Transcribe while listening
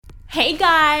Hey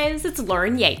guys, it's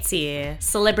Lauren Yates here,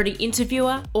 celebrity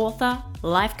interviewer, author,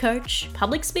 life coach,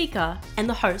 public speaker, and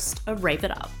the host of Rave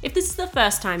It Up. If this is the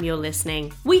first time you're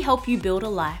listening, we help you build a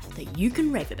life that you can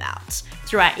rave about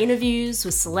through our interviews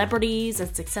with celebrities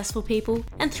and successful people,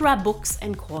 and through our books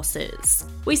and courses.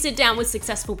 We sit down with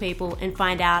successful people and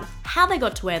find out how they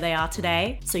got to where they are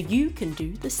today so you can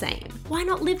do the same. Why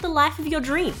not live the life of your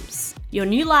dreams? Your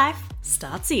new life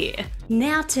starts here.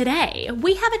 Now today,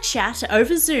 we have a chat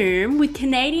over Zoom with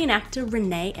Canadian actor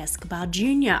René Escobar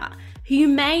Jr., who you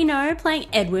may know playing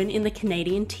Edwin in the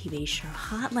Canadian TV show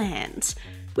Heartland.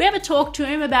 We have a talk to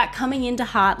him about coming into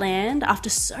Heartland after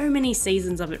so many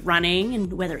seasons of it running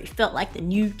and whether he felt like the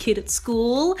new kid at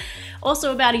school.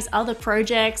 Also about his other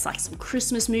projects like some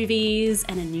Christmas movies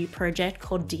and a new project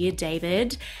called Dear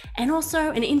David. And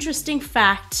also an interesting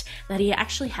fact that he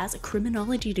actually has a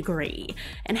criminology degree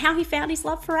and how he found his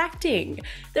love for acting.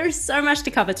 There is so much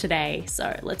to cover today,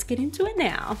 so let's get into it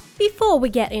now. Before we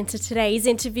get into today's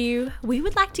interview, we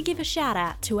would like to give a shout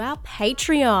out to our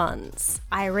Patreons,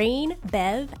 Irene,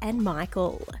 Bev, and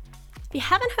Michael. If you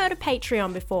haven't heard of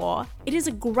Patreon before, it is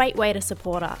a great way to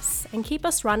support us and keep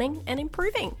us running and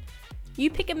improving.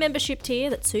 You pick a membership tier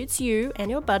that suits you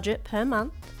and your budget per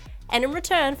month, and in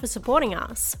return for supporting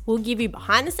us, we'll give you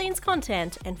behind the scenes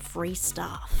content and free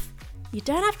stuff. You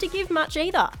don't have to give much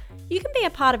either. You can be a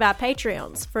part of our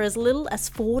Patreons for as little as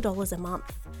 $4 a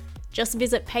month. Just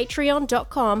visit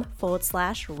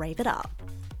patreon.com/raveitup.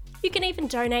 You can even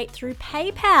donate through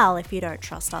PayPal if you don't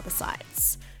trust other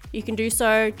sites. You can do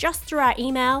so just through our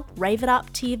email,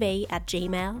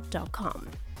 raveituptv@gmail.com.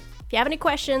 If you have any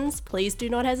questions, please do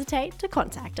not hesitate to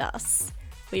contact us.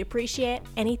 We appreciate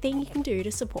anything you can do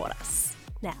to support us.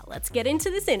 Now, let's get into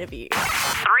this interview.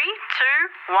 3, 2,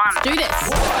 1. Let's do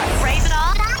this. Rave it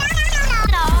up.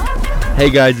 Hey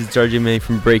guys, it's RJ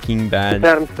from Breaking Bad.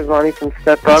 Adam Savani from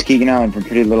Step Up. It's Keegan Allen from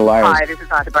Pretty Little Liars. Hi, this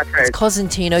is Arthur Buttrose.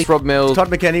 Cosentino. Rob Mills. Todd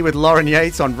McKenney with Lauren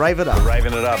Yates on Rave It Up.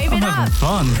 Raving it up. Rave it up.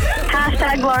 Fun.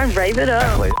 Hashtag Lauren, rave it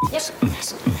up.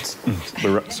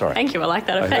 Sorry. Thank you, I like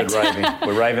that I heard effect. raving.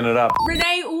 We're raving it up.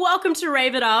 Renee, welcome to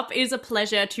Rave It Up. It is a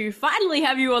pleasure to finally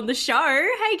have you on the show. How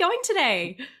are you going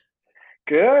today?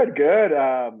 Good.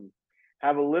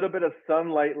 Have a little bit of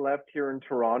sunlight left here in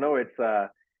Toronto. It's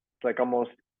like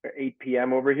almost 8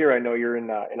 p.m. over here. I know you're in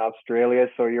Australia,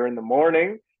 so you're in the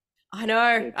morning. I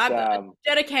know. It's,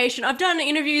 Dedication. I've done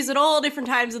interviews at all different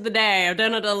times of the day. I've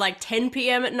done it at like 10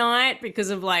 p.m. at night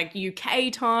because of like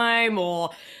UK time,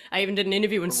 or I even did an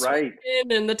interview in Sweden,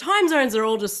 and the time zones are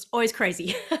all just always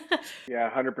crazy. Yeah,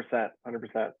 100%.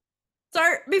 So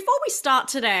before we start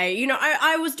today,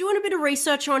 I was doing a bit of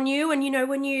research on you, and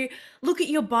when you look at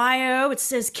your bio, it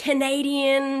says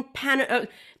Canadian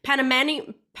Panamanian,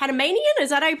 is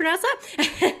that how you pronounce that?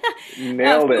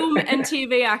 Nailed it. Film and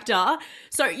TV actor.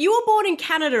 So you were born in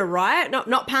Canada, right?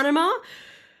 Not Panama?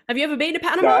 Have you ever been to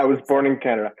Panama? No, I was born in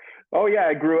Canada. Oh yeah,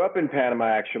 I grew up in Panama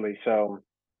actually. So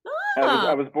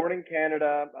I was born in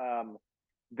Canada.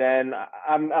 Then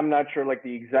I'm not sure like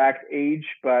the exact age,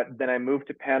 but then I moved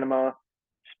to Panama,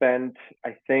 spent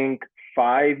I think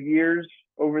 5 years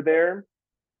over there.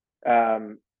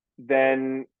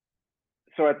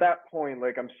 So at that point,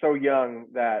 like I'm so young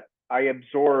that I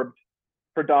absorbed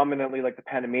predominantly like the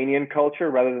Panamanian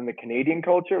culture rather than the Canadian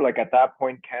culture. Like at that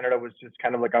point, Canada was just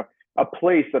kind of like a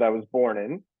place that I was born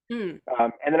in. And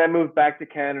then I moved back to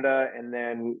Canada, and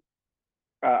then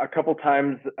a couple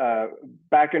times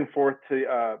back and forth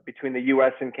to between the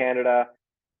U.S. and Canada.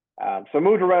 So I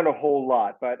moved around a whole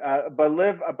lot, but I've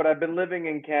been living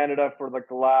in Canada for like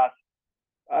the last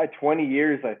 20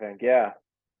 years, I think. Yeah.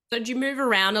 So did you move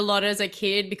around a lot as a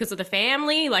kid because of the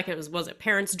family? Like was it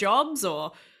parents' jobs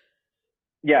or?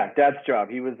 Yeah, dad's job.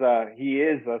 He is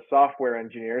a software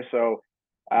engineer. So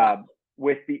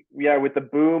with the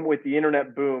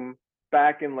internet boom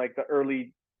back in like the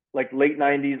late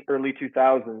 90s, early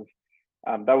 2000s,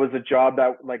 that was a job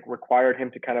that like required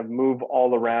him to kind of move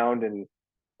all around, and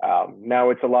now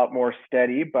it's a lot more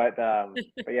steady. But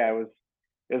yeah, it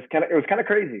was kind of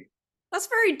crazy. That's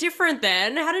very different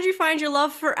then. How did you find your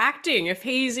love for acting? If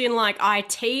he's in like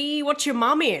IT, what's your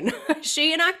mum in? Is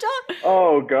she an actor?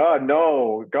 Oh God,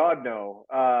 no.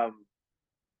 I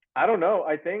don't know.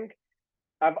 I think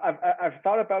I've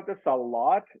thought about this a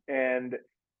lot, and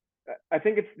I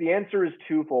think the answer is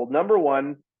twofold. Number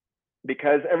one,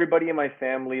 because everybody in my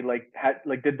family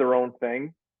did their own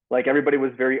thing. Like everybody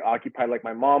was very occupied. Like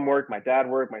my mom worked, my dad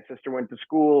worked, my sister went to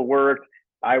school, worked,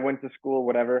 I went to school,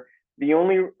 whatever. The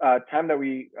only time that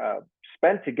we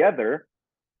spent together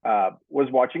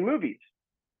was watching movies.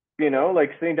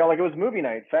 like sitting down like it was movie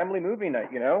night, family movie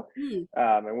night,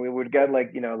 and we would get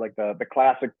like, like the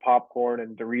classic popcorn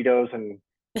and Doritos and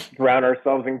drown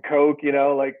ourselves in Coke,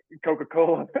 like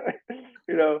Coca-Cola,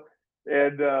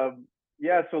 and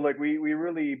yeah, so like we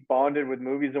really bonded with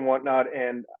movies and whatnot.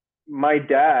 And my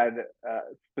dad,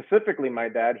 specifically my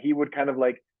dad, he would kind of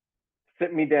like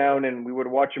sit me down and we would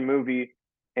watch a movie,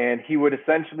 and he would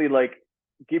essentially like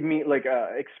give me like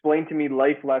explain to me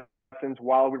life lessons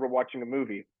while we were watching a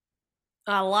movie.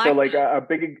 I like So like a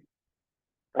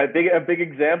big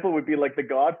example would be like The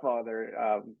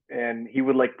Godfather, and he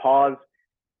would like pause.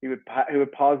 He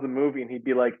would pause the movie and he'd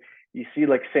be like, "You see,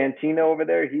 like Santino over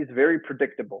there, he's very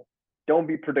predictable. Don't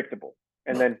be predictable."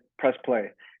 And then press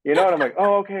play. And I'm like,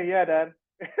 "Oh, okay, yeah, Dad."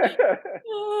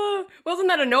 Wasn't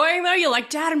that annoying though? You're like,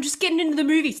 Dad, I'm just getting into the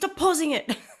movie. Stop pausing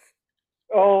it.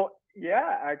 Oh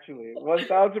yeah, actually,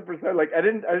 1000%. Like I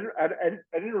didn't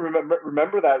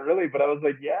remember that really, but I was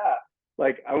like, yeah,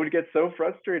 like I would get so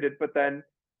frustrated, but then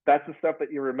that's the stuff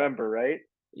that you remember, right?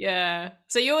 Yeah.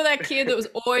 So you were that kid that was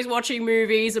always watching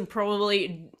movies, and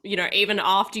probably, even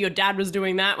after your dad was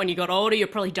doing that, when you got older, you're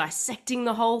probably dissecting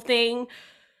the whole thing.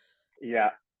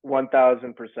 Yeah,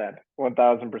 1000%,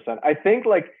 1000%. I think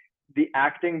like the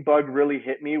acting bug really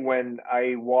hit me when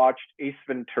I watched Ace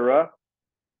Ventura,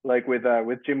 like with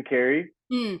Jim Carrey.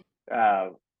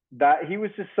 That he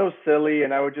was just so silly,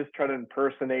 and I would just try to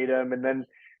impersonate him, and then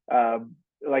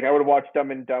like I would watch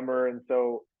Dumb and Dumber, and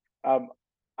so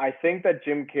I think that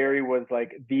Jim Carrey was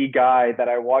like the guy that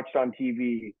I watched on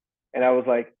TV, and I was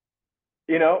like,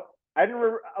 I didn't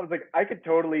remember, I was like, I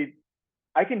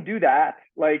can do that.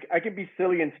 Like I can be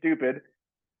silly and stupid,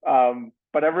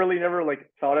 but I really never like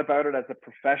thought about it as a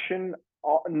profession.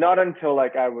 Not until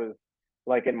like I was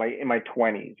like in my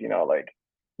 20s, like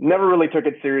never really took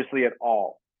it seriously at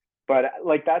all. But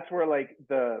like that's where like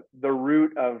the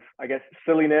root of, I guess,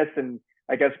 silliness and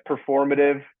I guess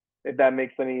performative, if that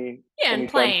makes any and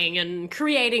playing sense. And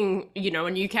creating, a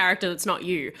new character that's not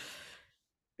you.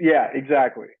 Yeah,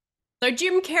 exactly. So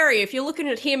Jim Carrey, if you're looking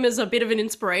at him as a bit of an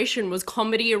inspiration, was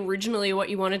comedy originally what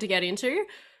you wanted to get into?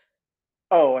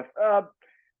 Oh,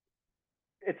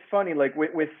 it's funny. Like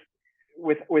with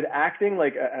acting,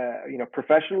 like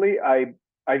professionally, I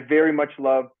very much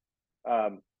love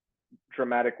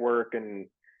dramatic work and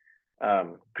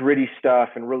gritty stuff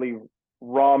and really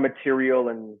raw material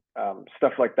and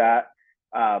stuff like that.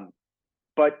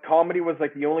 But comedy was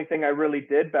like the only thing I really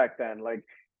did back then. Like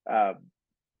it's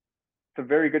a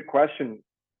very good question.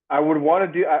 I would want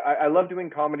to do. I love doing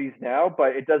comedies now,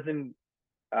 but it doesn't.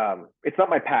 It's not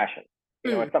my passion.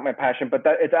 It's not my passion. But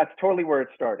that's totally where it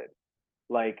started.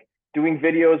 Like doing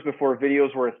videos before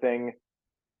videos were a thing.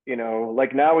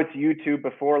 Like now it's YouTube.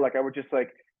 Before, like I would just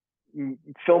like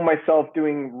film myself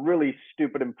doing really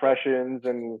stupid impressions,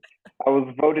 and I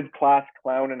was voted class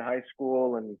clown in high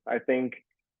school, and I think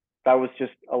that was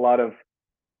just a lot of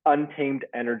untamed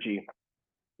energy.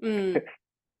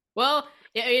 Well,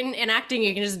 in acting,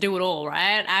 you can just do it all,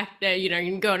 right? You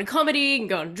can go into comedy, you can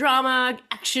go into drama,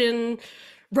 action,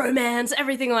 romance,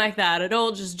 everything like that. It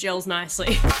all just gels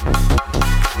nicely.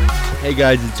 Hey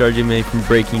guys, it's RJ from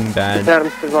Breaking Bad. Adam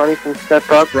Savani from Step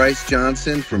Up. Bryce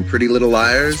Johnson from Pretty Little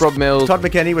Liars. Rob Mills. Todd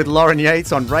McKenney with Lauren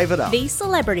Yates on Rave It Up. These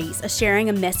celebrities are sharing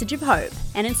a message of hope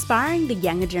and inspiring the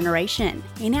younger generation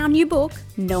in our new book,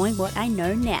 Knowing What I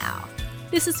Know Now.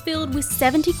 This is filled with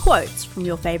 70 quotes from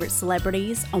your favourite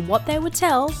celebrities on what they would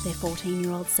tell their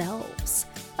 14-year-old selves.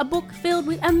 A book filled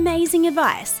with amazing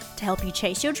advice to help you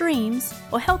chase your dreams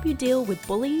or help you deal with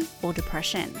bullying or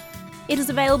depression. It is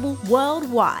available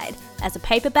worldwide as a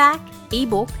paperback,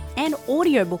 ebook, and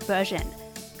audiobook version.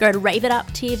 Go to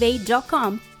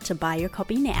raveituptv.com to buy your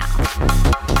copy now.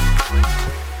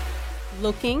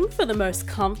 Looking for the most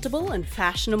comfortable and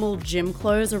fashionable gym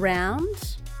clothes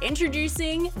around?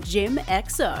 Introducing Gym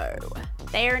XO.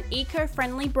 They are an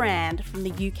eco-friendly brand from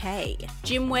the UK.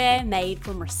 Gymwear made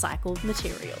from recycled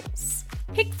materials.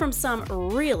 Pick from some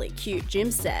really cute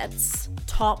gym sets,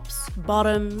 tops,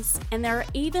 bottoms, and there are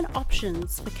even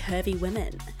options for curvy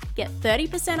women. Get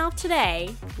 30% off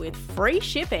today with free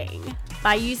shipping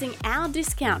by using our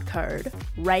discount code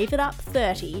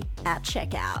RAVEITUP30 at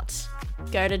checkout.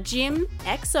 Go to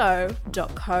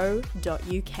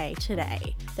gymexo.co.uk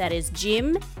today. That is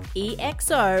gymexo.co.uk.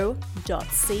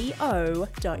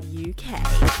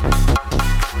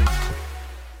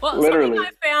 Well, Literally. something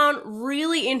I found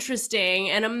really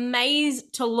interesting and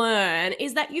amazed to learn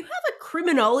is that you have a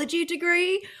criminology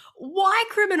degree. Why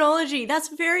criminology? That's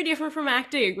very different from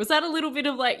acting. Was that a little bit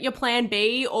of like your plan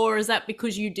B, or is that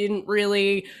because you didn't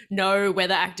really know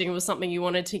whether acting was something you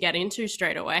wanted to get into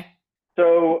straight away?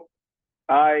 So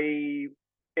I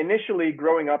initially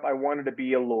growing up, I wanted to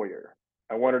be a lawyer.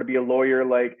 I wanted to be a lawyer.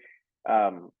 Like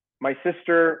my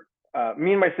sister,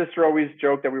 me and my sister always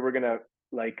joked that we were gonna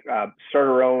start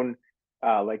our own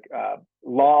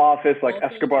law office, like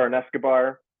Escobar and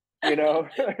Escobar.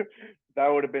 That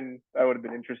would have been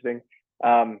interesting.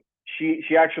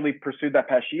 She actually pursued that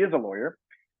path. She is a lawyer.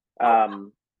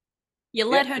 You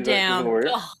let her down.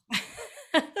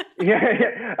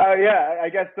 Yeah, I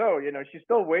guess so. She's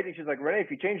still waiting. She's like, René,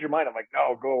 if you change your mind, I'm like,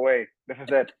 no, go away. This is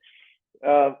it.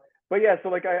 But yeah, so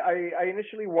like I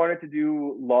initially wanted to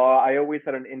do law. I always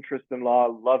had an interest in law,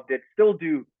 loved it, still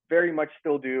do, very much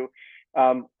still do.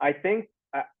 I think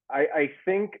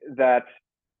that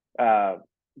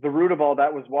the root of all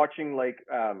that was watching like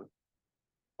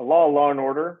Law and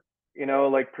Order,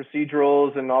 like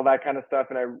procedurals and all that kind of stuff,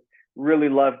 and I really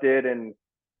loved it. And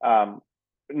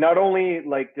not only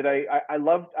like did I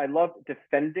loved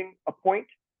defending a point,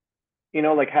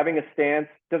 like having a stance.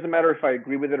 Doesn't matter if I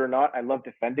agree with it or not. I love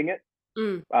defending it,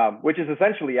 which is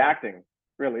essentially acting,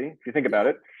 really, if you think about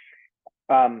it.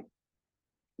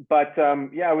 But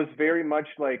yeah, I was very much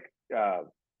like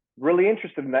really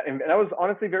interested in that, and I was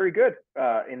honestly very good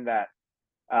in that.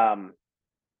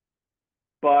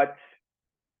 But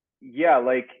yeah,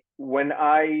 like when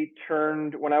I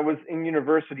was in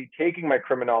university taking my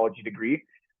criminology degree,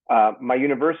 my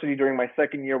university during my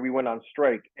second year, we went on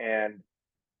strike, and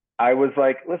I was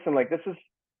like, listen, like this is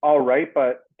all right,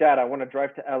 but Dad, I want to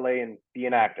drive to LA and be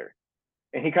an actor.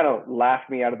 And he kind of laughed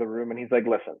me out of the room, and he's like,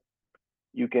 listen,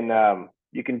 you can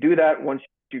do that once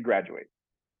you graduate.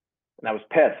 And I was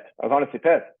pissed. I was honestly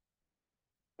pissed.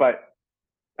 But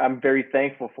I'm very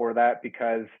thankful for that,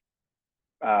 because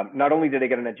not only did I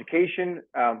get an education,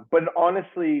 but it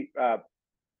honestly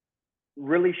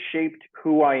really shaped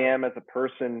who I am as a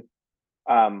person.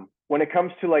 When it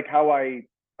comes to like how I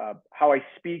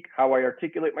speak, how I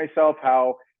articulate myself,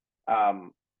 how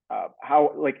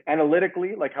like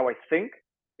analytically, like how I think.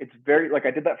 It's very like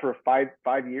I did that for 5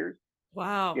 years.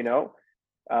 Wow.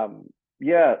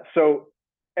 Yeah. So,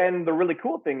 and the really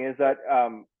cool thing is that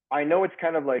I know it's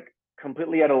kind of like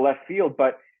completely out of left field,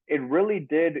 but it really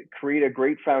did create a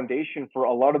great foundation for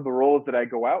a lot of the roles that I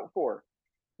go out for.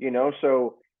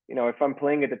 So if I'm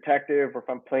playing a detective or if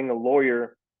I'm playing a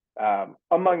lawyer,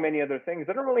 among many other things,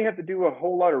 I don't really have to do a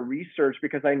whole lot of research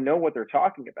because I know what they're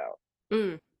talking about.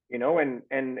 And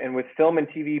with film and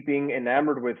TV being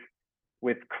enamored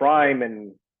with crime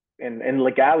and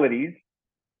legalities,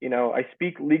 I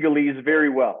speak legalese very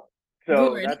well.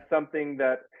 So Good. that's something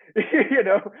that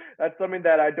that's something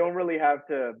that I don't really have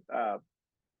to.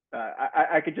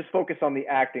 I could just focus on the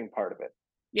acting part of it.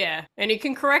 Yeah, and you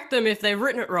can correct them if they've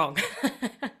written it wrong.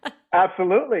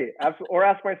 Absolutely. Or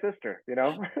ask my sister.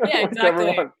 Yeah,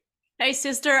 exactly. Hey,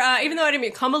 sister. Even though I didn't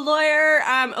become a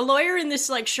lawyer in this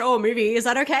like show or movie, is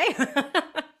that okay?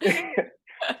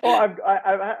 Well,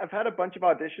 I've had a bunch of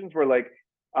auditions where like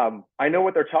I know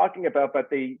what they're talking about, but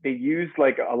they use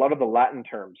like a lot of the Latin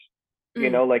terms.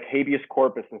 Like habeas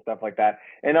corpus and stuff like that.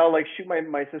 And I'll like shoot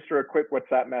my sister a quick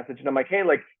WhatsApp message, and I'm like, hey,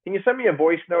 like, can you send me a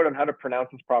voice note on how to pronounce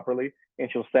this properly? And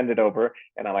she'll send it over,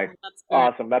 and I'm like,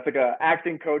 awesome. That's like a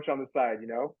acting coach on the side,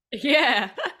 Yeah.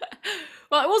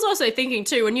 Well, I was also thinking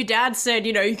too, when your dad said,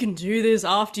 you can do this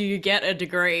after you get a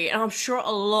degree, and I'm sure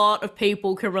a lot of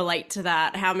people can relate to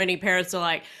that. How many parents are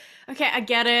like, okay, I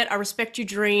get it, I respect your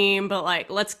dream, but like,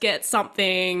 let's get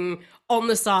something on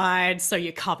the side so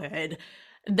you're covered.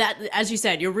 That, as you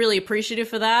said, you're really appreciative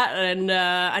for that, and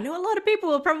I know a lot of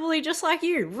people are probably just like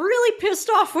you, really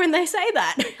pissed off when they say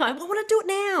that. I want to do it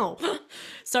now.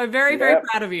 So very, very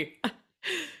proud of you.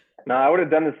 No, I would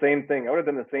have done the same thing.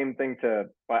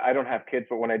 I don't have kids,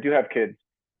 but when I do have kids,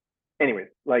 anyways,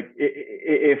 like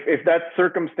if that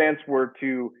circumstance were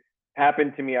to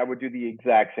happen to me, I would do the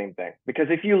exact same thing. Because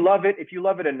if you love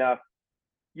it enough,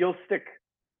 you'll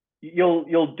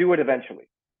do it eventually.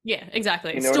 Yeah,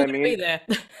 exactly. You know Still what I mean? be there.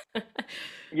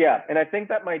 Yeah, and I think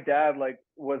that my dad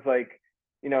was like,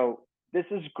 this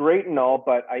is great and all,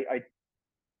 but I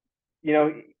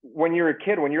when you're a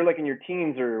kid, when you're like in your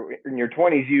teens or in your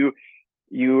 20s,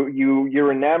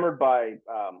 you're enamored by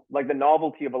like the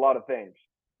novelty of a lot of things.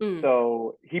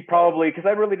 So he probably, because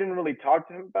I really didn't really talk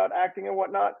to him about acting and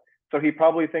whatnot, so he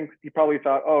probably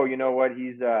thought, oh, you know what,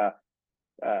 he's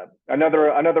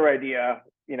another idea.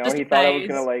 Just he thought I was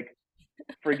gonna like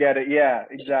forget it. Yeah,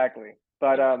 exactly.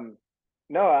 But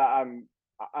no,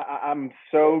 I'm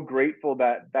so grateful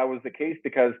that was the case,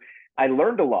 because I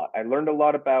learned a lot. I learned a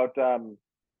lot about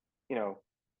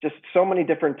just so many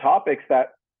different topics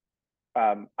that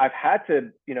I've had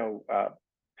to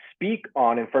speak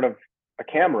on in front of a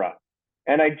camera,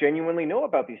 and I genuinely know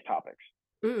about these topics.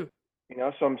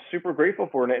 So I'm super grateful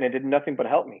for it, and it did nothing but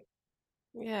help me.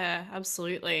 Yeah,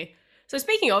 absolutely. So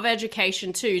speaking of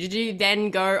education too, did you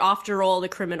then go, after all the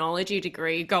criminology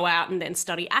degree, go out and then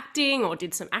study acting or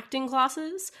did some acting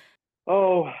classes?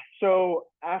 Oh, so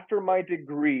after my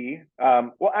degree,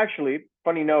 well, actually,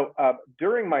 funny note,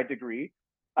 during my degree,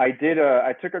 I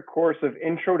took a course of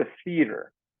intro to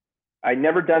theater. I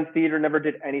never done theater, never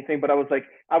did anything, but I was like,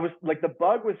 the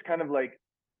bug was kind of like,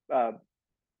 uh,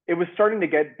 it was starting to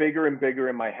get bigger and bigger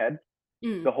in my head,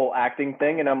 the whole acting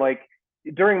thing. And I'm like,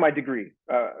 during my degree,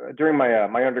 during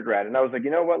my undergrad, and I was like,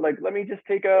 you know what, like, let me just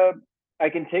I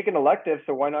can take an elective,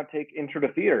 so why not take intro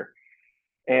to theater?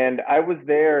 And I was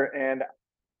there, and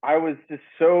I was just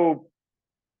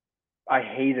I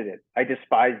hated it. I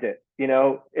despised it.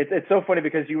 It's so funny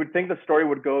because you would think the story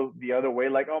would go the other way,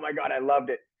 like, oh my God, I loved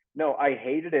it. No, I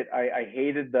hated it. I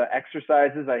hated the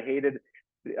exercises. I hated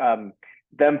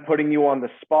them putting you on the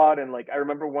spot. And like, I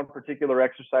remember one particular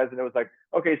exercise, and it was like,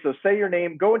 okay, so say your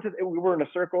name, we were in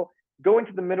a circle, go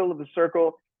into the middle of the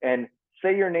circle and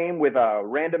say your name with a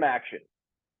random action.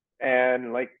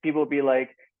 And like, people would be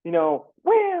like, well,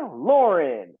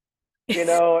 Lauren,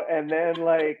 and then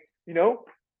like,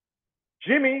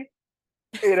 Jimmy,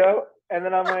 and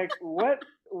then I'm like,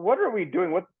 what are we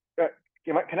doing? What,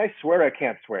 can I swear? I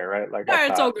can't swear, right? Like, No,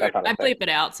 it's all good. I bleep it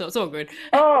out, so it's all good.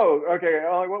 Oh, okay.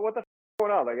 I'm like, what the f-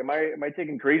 going on? Like, am I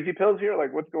taking crazy pills here?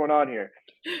 Like, what's going on here?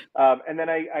 And then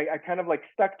I kind of like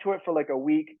stuck to it for like a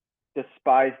week,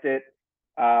 despised it.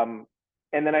 And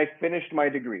then I finished my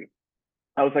degree.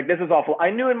 I was like, this is awful. I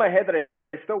knew in my head that I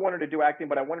still wanted to do acting,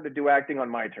 but I wanted to do acting on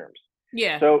my terms.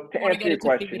 Yeah. So to want answer to your get into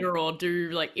question, theater or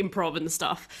do like improv and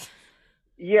stuff.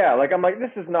 yeah, like, I'm like, this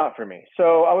is not for me.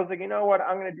 So I was like, you know what?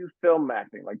 I'm going to do film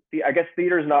acting. Like, I guess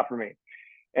theater is not for me.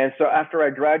 And so after I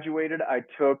graduated, I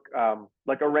took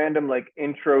like a random like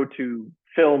intro to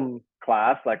film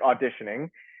class, like auditioning.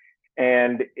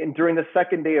 And during the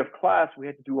second day of class, we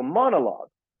had to do a monologue.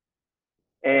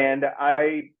 And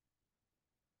I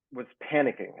was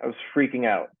panicking. I was freaking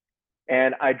out.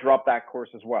 And I dropped that course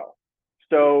as well.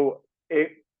 So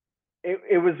it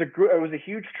was a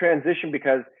huge transition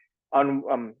because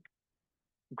on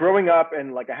growing up,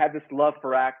 and like, I had this love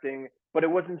for acting, but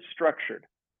it wasn't structured.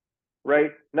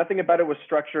 Right? Nothing about it was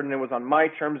structured, and it was on my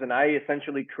terms, and I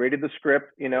essentially created the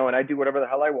script, and I do whatever the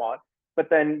hell I want.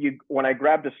 But then when I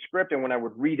grabbed a script and when I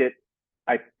would read it,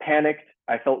 I panicked,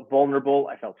 I felt vulnerable,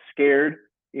 I felt scared,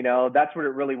 that's what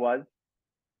it really was.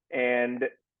 And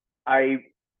I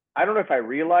don't know if I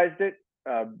realized it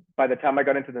by the time I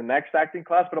got into the next acting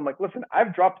class, but I'm like, listen,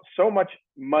 I've dropped so much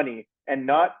money and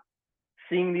not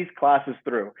seeing these classes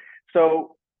through.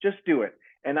 So just do it.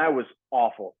 And I was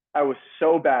awful. I was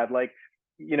so bad. Like,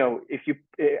 if you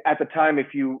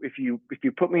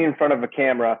put me in front of a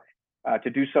camera to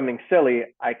do something silly,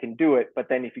 I can do it. But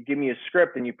then if you give me a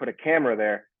script and you put a camera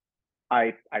there,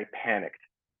 I panicked.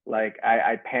 Like,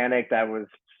 I panicked. I was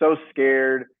so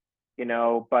scared,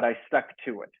 but I stuck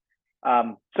to it.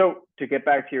 So to get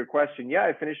back to your question, yeah,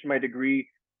 I finished my degree.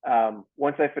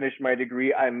 Once I finished my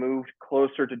degree, I moved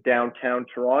closer to downtown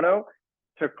Toronto,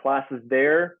 took classes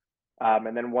there.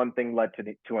 And then one thing led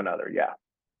to another. Yeah.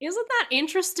 Isn't that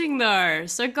interesting though?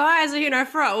 So guys,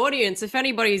 for our audience, if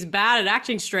anybody's bad at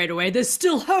acting straight away, there's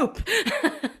still hope.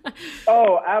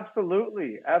 Oh,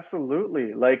 absolutely.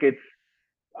 Absolutely. Like,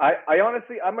 I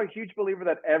honestly, I'm a huge believer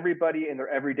that everybody in their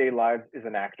everyday lives is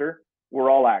an actor.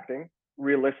 We're all acting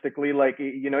realistically. Like,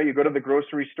 you go to the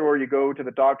grocery store, you go to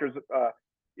the doctor's,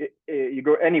 you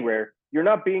go anywhere, you're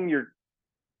not being your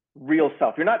real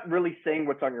self. You're not really saying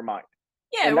what's on your mind.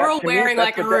 Yeah, and we're all wearing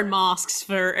like our own masks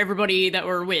for everybody that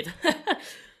we're with.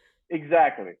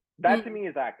 Exactly. That to me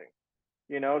is acting.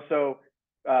 So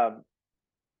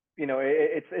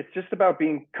it's just about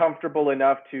being comfortable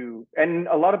enough and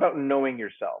a lot about knowing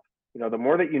yourself. The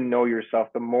more that you know yourself,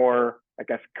 the more, I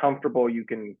guess, comfortable you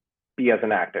can be as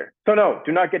an actor. So no,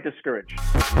 do not get discouraged.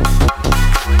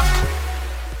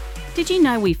 Did you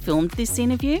know we filmed this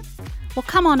interview? Well,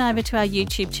 come on over to our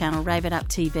YouTube channel, Rave It Up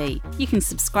TV. You can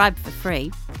subscribe for free.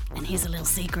 And here's a little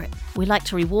secret. We like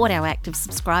to reward our active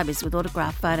subscribers with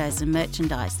autographed photos and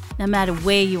merchandise, no matter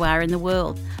where you are in the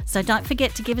world. So don't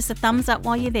forget to give us a thumbs up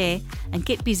while you're there and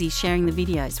get busy sharing the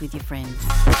videos with your friends.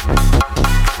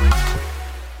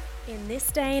 In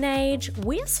this day and age,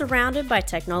 we're surrounded by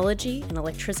technology and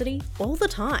electricity all the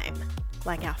time,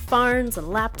 like our phones and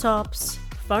laptops,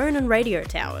 phone and radio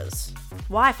towers,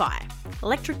 Wi-Fi,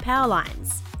 electric power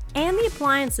lines, and the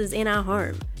appliances in our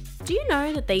home. Do you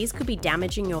know that these could be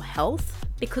damaging your health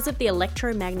because of the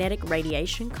electromagnetic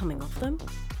radiation coming off them?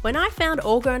 When I found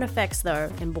Orgone Effects though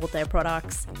and bought their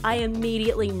products, I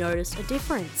immediately noticed a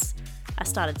difference. I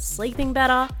started sleeping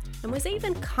better and was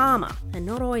even calmer and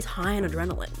not always high on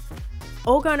adrenaline.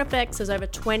 Orgone Effects has over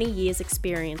 20 years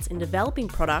experience in developing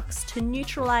products to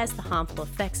neutralise the harmful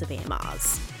effects of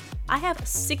EMRs. I have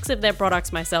 6 of their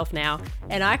products myself now,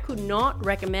 and I could not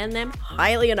recommend them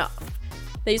highly enough.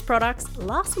 These products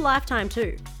last a lifetime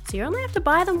too, so you only have to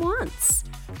buy them once.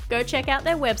 Go check out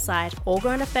their website,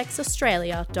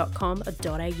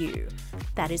 orgoneeffectsaustralia.com.au.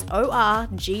 That is ORGONE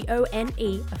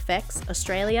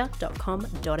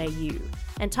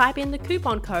effectsaustralia.com.au. And type in the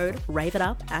coupon code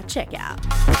RAVEITUP at checkout.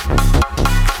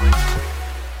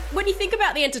 When you think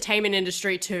about the entertainment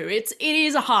industry too, it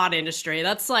is a hard industry.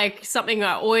 That's like something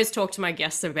I always talk to my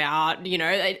guests about. You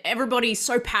know, everybody's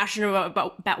so passionate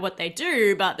about what they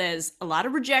do, but there's a lot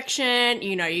of rejection.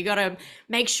 You know, you got to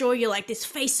make sure you're like this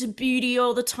face of beauty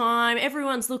all the time.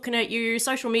 Everyone's looking at you.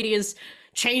 Social media's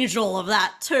changed all of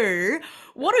that too.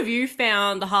 What have you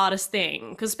found the hardest thing?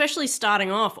 Because especially starting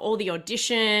off, all the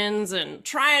auditions and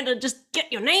trying to just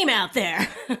get your name out there.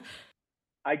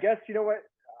 I guess, you know what?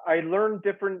 I learned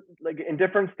different, like in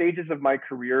different stages of my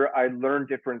career, I learned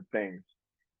different things.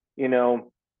 You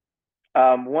know,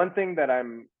 one thing that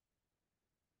I'm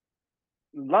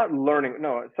not learning,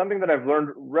 no, something that I've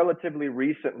learned relatively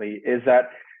recently is that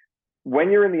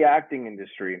when you're in the acting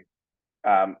industry,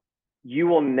 you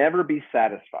will never be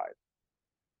satisfied.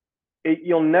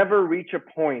 You'll never reach a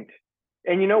point.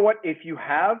 And you know what? If you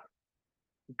have,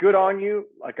 good on you.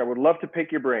 Like, I would love to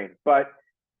pick your brain. But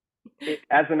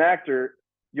as an actor,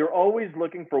 you're always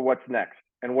looking for what's next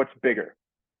and what's bigger,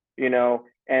 you know?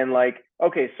 And like,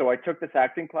 okay, so I took this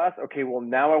acting class. Okay, well,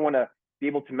 now I want to be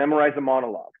able to memorize a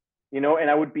monologue, you know? And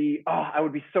I would be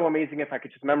so amazing if I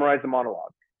could just memorize the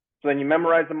monologue. So then you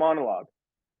memorize the monologue.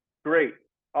 Great,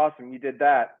 awesome, you did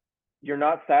that. You're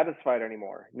not satisfied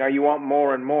anymore. Now you want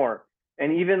more and more.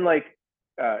 And even like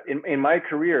in my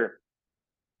career,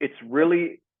 it's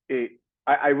really,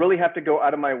 I really have to go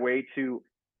out of my way to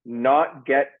not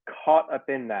get caught up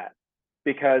in that,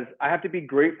 because I have to be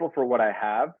grateful for what I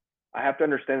have. I have to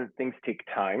understand that things take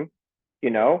time, you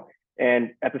know,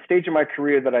 and at the stage of my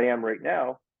career that I am right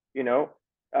now, you know,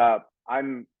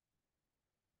 I'm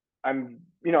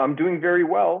doing very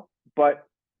well, but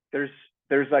there's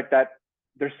like that,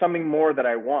 there's something more that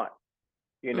I want,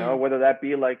 you know, whether that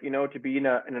be like, you know, to be in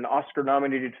an Oscar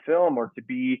nominated film, or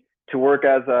to work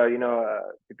as to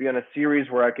be on a series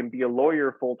where I can be a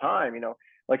lawyer full time, you know,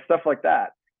 like stuff like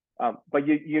that. But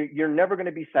you're never going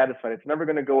to be satisfied. It's never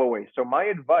going to go away. So my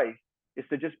advice is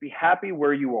to just be happy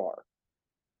where you are.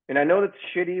 And I know that's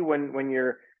shitty when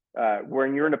you're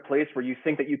in a place where you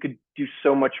think that you could do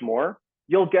so much more.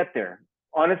 You'll get there.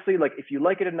 Honestly, like if you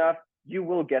like it enough, you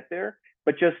will get there.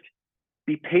 But just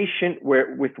be patient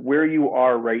with where you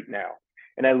are right now.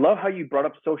 And I love how you brought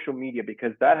up social media,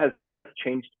 because that has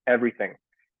changed everything.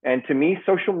 And to me,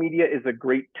 social media is a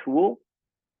great tool.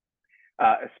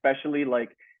 Especially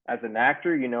like as an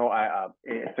actor, you know,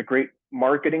 it's a great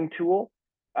marketing tool,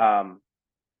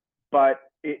 but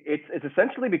it's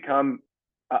essentially become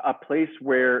a place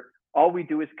where all we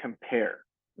do is compare.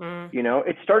 You know,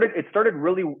 it started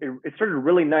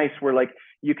really nice, where like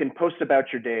you can post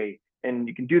about your day and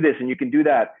you can do this and you can do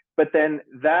that, but then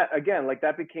that again, like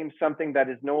that became something that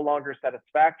is no longer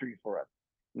satisfactory for us.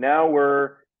 Now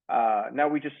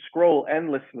we just scroll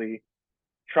endlessly,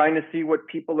 trying to see what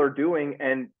people are doing,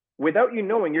 and without you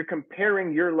knowing, you're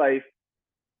comparing your life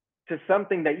to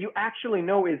something that you actually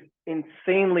know is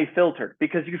insanely filtered,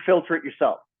 because you filter it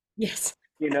yourself. Yes.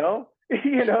 You know,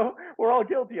 we're all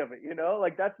guilty of it, you know,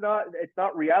 like it's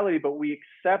not reality, but we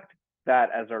accept that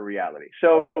as our reality.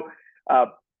 So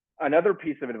another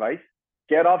piece of advice,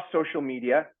 get off social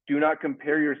media. Do not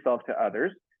compare yourself to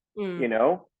others, you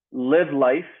know, live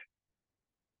life,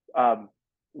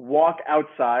 walk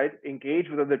outside, engage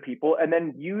with other people, and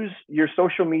then use your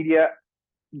social media.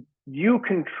 You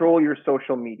control your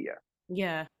social media.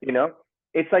 Yeah. You know,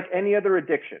 it's like any other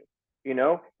addiction. You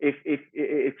know, if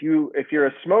you're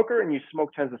a smoker and you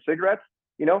smoke tons of cigarettes,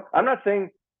 you know, I'm not saying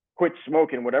quit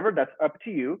smoking, whatever, that's up to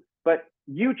you, but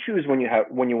you choose when you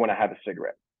want to have a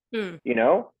cigarette. You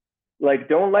know, like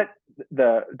don't let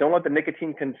the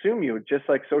nicotine consume you, just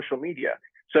like social media.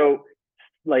 So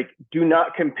like, do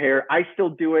not compare. I still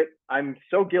do it. I'm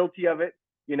so guilty of it,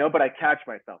 you know, but I catch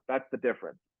myself. That's the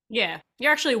difference. Yeah,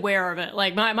 you're actually aware of it.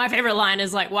 Like my favorite line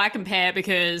is like, why compare?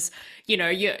 Because, you know,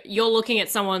 you're looking at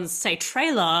someone's, say,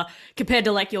 trailer compared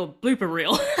to like your blooper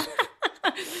reel.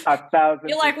 1,000%.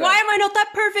 You're like, why am I not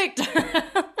that perfect?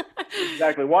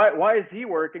 Exactly. Why is he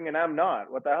working and I'm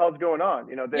not? What the hell's going on?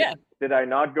 You know, did I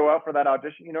not go out for that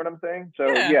audition? You know what I'm saying? So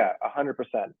yeah 100%.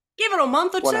 Give it a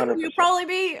month or two, 100%. you'll probably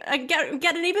be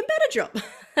get an even better job.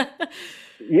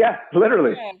 Yeah,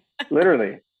 literally,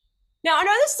 literally. Now, I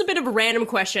know this is a bit of a random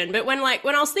question, but when I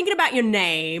was thinking about your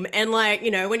name and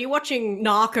when you're watching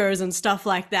Narcos and stuff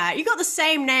like that, you got the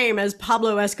same name as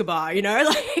Pablo Escobar,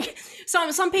 like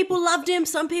some people loved him,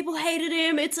 some people hated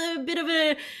him. It's a bit of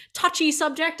a touchy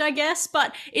subject, I guess,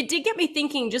 but it did get me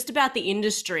thinking just about the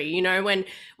industry,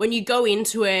 when you go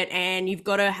into it and you've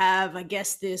got to have, I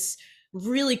guess, this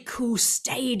really cool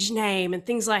stage name and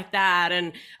things like that.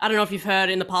 And I don't know if you've heard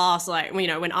in the past, like, when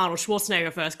Arnold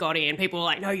Schwarzenegger first got in, people were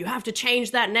like, no, you have to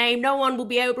change that name. No one will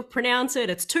be able to pronounce it.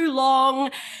 It's too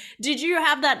long. Did you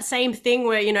have that same thing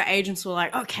where, agents were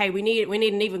like, okay, we need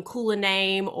an even cooler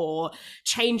name or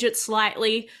change it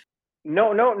slightly?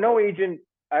 No agent.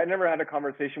 I never had a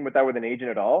conversation with an agent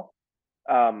at all.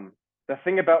 The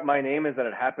thing about my name is that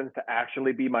it happens to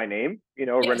actually be my name, Yes.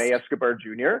 René Escobar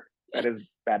Jr. That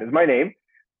is my name.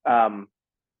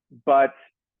 But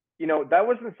that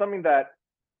wasn't something that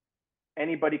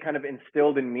anybody kind of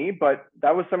instilled in me, but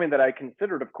that was something that I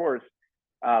considered, of course.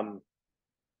 I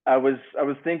was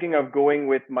thinking of going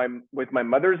with my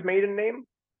mother's maiden name,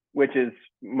 which is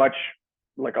much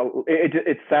like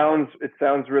it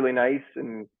sounds really nice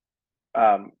and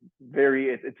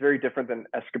it's very different than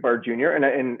Escobar Jr.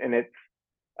 and it's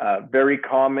very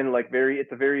common,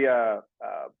 it's a very I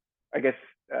guess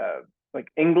like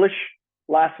English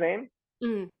last name.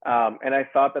 And I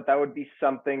thought that would be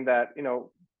something that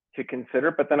to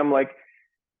consider, but then I'm like,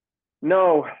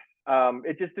 no,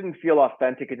 it just didn't feel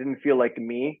authentic. It didn't feel like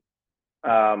me.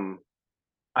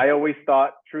 I always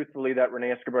thought, truthfully, that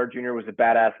René Escobar Jr. was a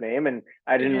badass name, and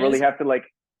I didn't really have to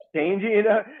change it.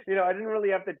 I didn't really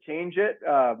have to change it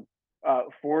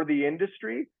for the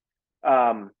industry.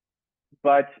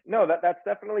 But no, that's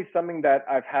definitely something that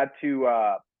I've had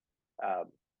to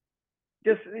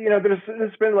just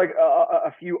there's been like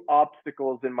a few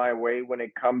obstacles in my way when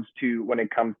it comes to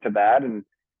that, and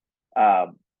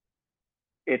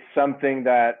it's something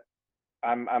that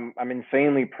I'm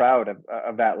insanely proud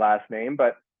of that last name.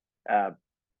 But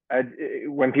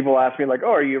when people ask me like,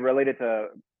 oh, are you related to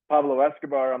Pablo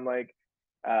Escobar? I'm like,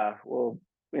 well,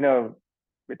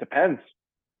 it depends,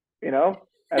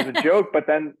 as a joke. But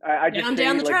then I just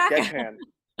say like deadpan.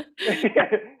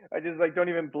 I just don't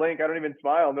even blink. I don't even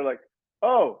smile. And they're like,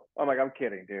 oh, I'm like, I'm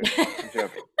kidding, dude. I'm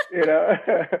joking.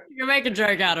 You make a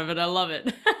joke out of it. I love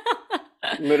it.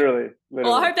 Literally.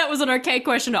 Well, I hope that was an okay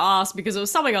question to ask, because it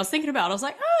was something I was thinking about. I was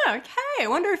like, oh, okay. I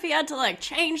wonder if he had to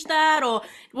change that, or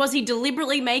was he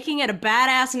deliberately making it a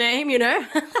badass name,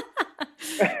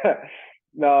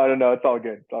 No, it's all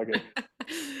good. It's all good.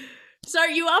 So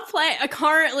you are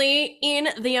currently in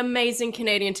the amazing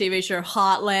Canadian TV show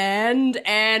Heartland,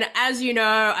 and as you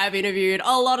know, I've interviewed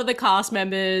a lot of the cast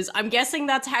members. I'm guessing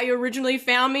that's how you originally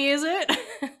found me, is it?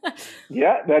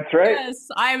 Yeah, that's right. Yes,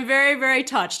 I am very, very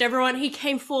touched. He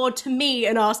came forward to me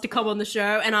and asked to come on the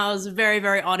show, and I was very,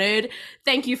 very honored.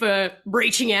 Thank you for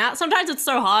reaching out. Sometimes it's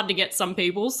so hard to get some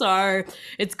people, so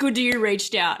it's good you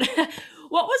reached out.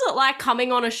 What was it like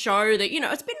coming on a show that,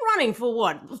 it's been running for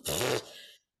what?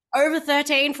 Over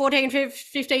 13, 14,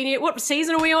 15 years. What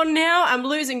season are we on now? I'm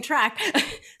losing track.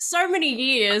 So many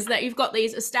years that you've got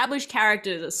these established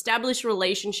characters, established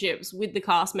relationships with the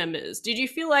cast members. Did you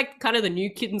feel like kind of the new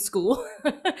kid in school?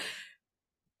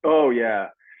 Oh, yeah.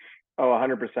 Oh,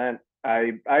 100%.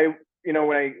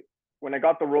 When I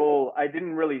got the role, I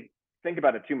didn't really think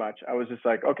about it too much. I was just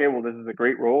like, okay, well, this is a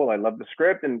great role. I love the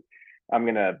script, and I'm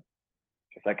going to,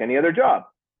 just like any other job.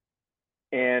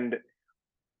 And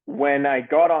when I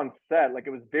got on set, it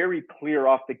was very clear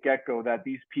off the get-go that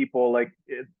these people,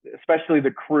 especially the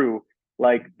crew,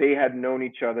 they had known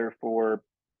each other for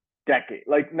decades,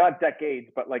 not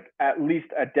decades, but at least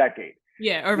a decade.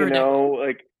 Yeah, over a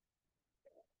decade.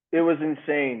 It was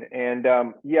insane. And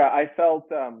yeah, I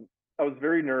felt I was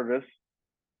very nervous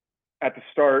at the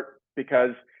start,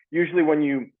 because usually when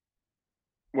you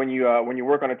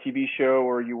work on a TV show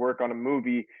or you work on a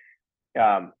movie,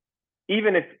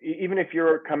 even if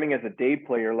you're coming as a day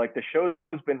player, the show's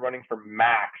been running for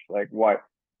max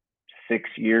 6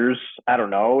 years. I don't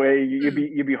know. You'd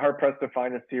be hard pressed to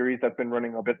find a series that's been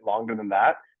running a bit longer than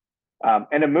that.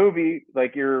 And a movie,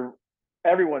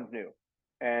 everyone's new,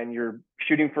 and you're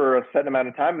shooting for a set amount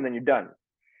of time, and then you're done.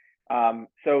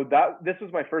 So this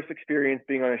was my first experience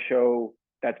being on a show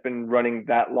that's been running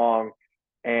that long,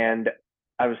 and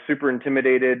I was super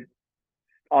intimidated,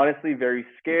 honestly, very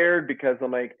scared, because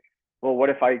I'm like, well,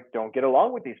 what if I don't get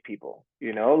along with these people?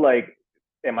 Am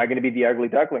I going to be the ugly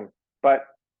duckling? But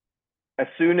as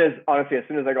soon as I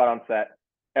got on set,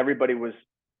 everybody was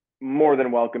more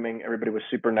than welcoming. Everybody was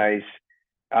super nice.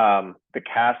 The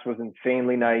cast was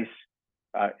insanely nice.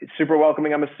 It's super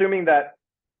welcoming. I'm assuming that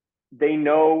they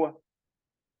know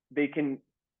they can,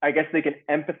 I guess they can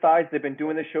empathize. They've been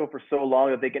doing the show for so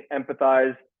long that they can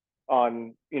empathize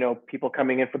on, people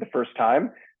coming in for the first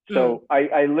time. So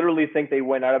I literally think they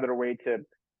went out of their way to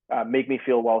make me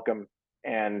feel welcome,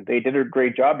 and they did a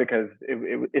great job because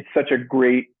it's such a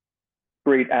great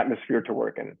atmosphere to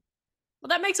work in. Well,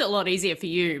 that makes it a lot easier for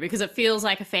you because it feels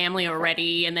like a family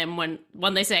already. And then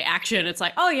when they say action, it's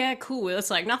like, oh yeah, cool. It's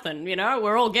like nothing,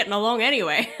 we're all getting along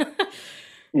anyway.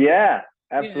 Yeah,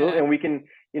 absolutely. Yeah. And we can,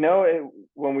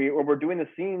 when we're doing the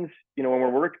scenes, when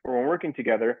we're working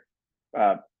together,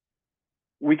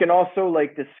 we can also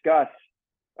like discuss,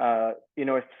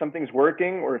 if something's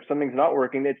working or if something's not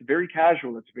working. It's very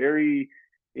casual. It's very,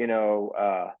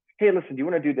 hey, listen, do you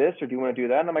want to do this or do you want to do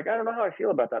that? And I'm like, I don't know how I feel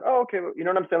about that. Oh, okay. You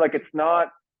know what I'm saying? Like, it's not,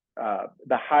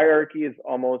 the hierarchy is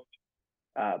almost,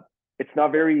 it's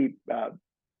not very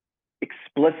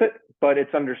explicit, but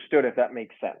it's understood, if that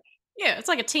makes sense. Yeah, it's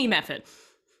like a team effort.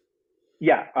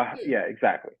 Yeah, yeah,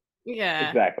 exactly. Yeah.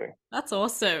 Exactly. That's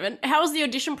awesome. And how was the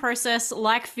audition process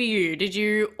like for you? Did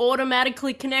you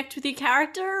automatically connect with your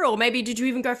character, or maybe did you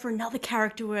even go for another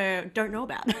character we don't know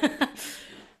about?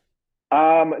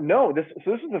 No, this is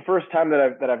the first time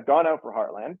that I've gone out for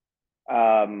Heartland.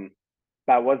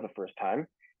 That was the first time.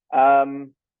 And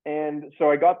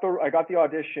so I got the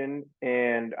audition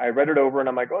and I read it over and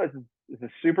I'm like, oh, this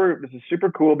is super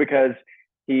cool because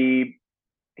he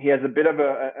has a bit of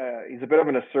he's a bit of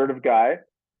an assertive guy.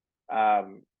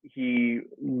 He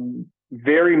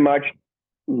very much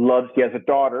loves. He has a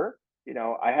daughter.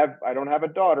 I don't have a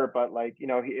daughter, but like,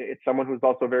 it's someone who's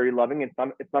also very loving. It's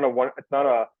not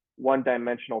a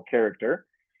one-dimensional character.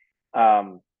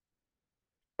 And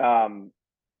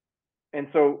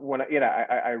so when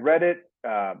I read it,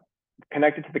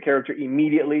 connected to the character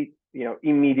immediately, and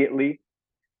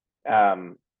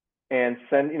I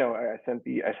sent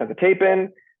the tape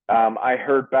in. I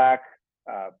heard back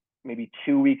maybe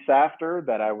 2 weeks after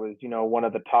that I was one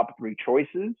of the top 3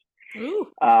 choices. Ooh.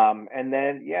 And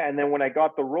then when I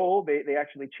got the role, they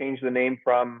actually changed the name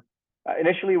from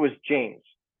initially it was James.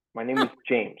 My name was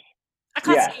James. I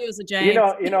can't see you as a James.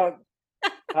 Huh?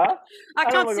 I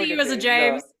can't see you as a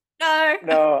James.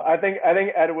 No, I think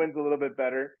Edwin's a little bit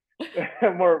better,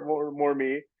 more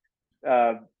me.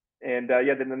 Then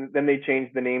they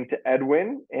changed the name to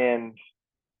Edwin, and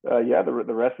the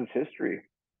rest is history.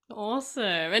 Awesome.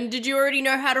 And did you already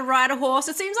know how to ride a horse?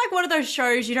 It seems like one of those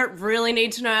shows you don't really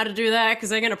need to know how to do that because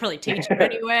they're going to probably teach you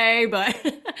anyway, but...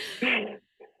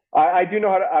 I do know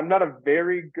how to. I'm not a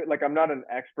very good, I'm not an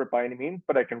expert by any means,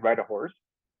 but I can ride a horse.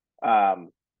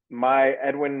 My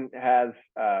Edwin has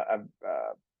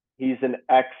he's an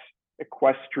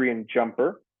equestrian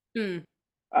jumper.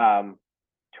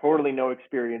 Totally no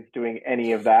experience doing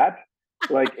any of that.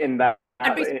 Like in that.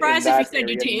 I'd be surprised if you said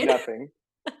you did. Nothing.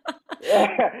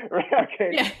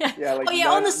 Okay. Yeah.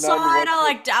 On the side,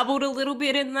 I dabbled a little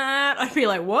bit in that. I'd be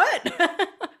like, what?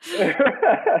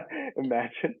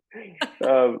 Imagine.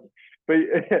 The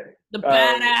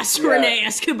badass René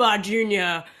Escobar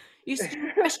Jr. used to do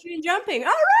equestrian jumping.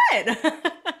 All right.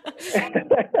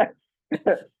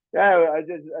 Yeah, I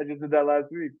just did that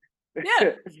last week.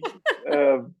 Yeah.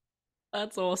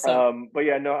 That's awesome. But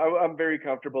yeah, no, I'm very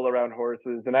comfortable around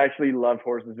horses, and I actually love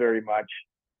horses very much.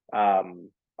 I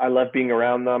love being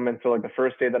around them, and so like the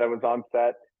first day that I was on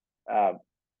set,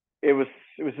 it was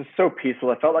just so peaceful.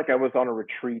 I felt like I was on a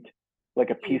retreat, like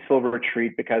a peaceful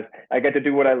retreat, because I get to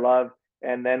do what I love,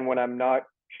 and then when I'm not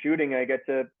shooting, I get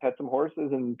to pet some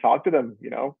horses and talk to them.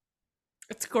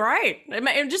 It's great.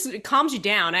 It calms you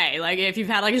down, eh? Like if you've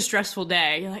had like a stressful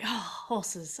day, you're like, oh,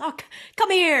 horses, oh,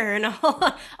 come here, and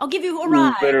I'll give you a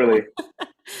ride. Literally.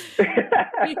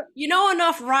 you know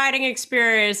enough riding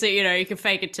experience that you can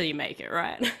fake it till you make it,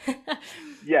 right?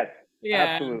 Yes. Yeah.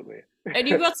 Absolutely. And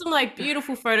you've got some like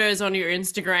beautiful photos on your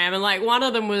Instagram, and like one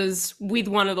of them was with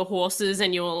one of the horses,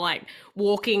 and you were like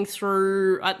walking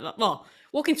through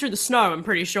the snow, I'm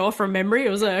pretty sure, from memory. It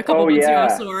was a couple months ago I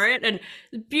saw it. And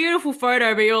beautiful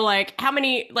photo, but you're like,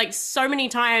 so many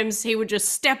times he would just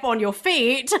step on your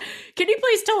feet. Can you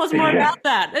please tell us more about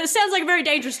that? It sounds like a very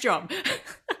dangerous job.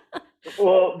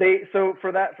 Well, so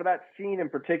for that scene in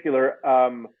particular,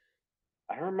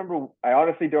 I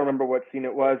honestly don't remember what scene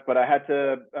it was, but I had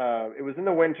to, it was in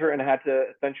the winter, and I had to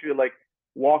essentially like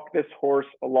walk this horse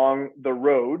along the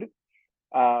road,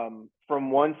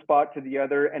 from one spot to the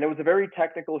other. And it was a very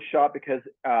technical shot because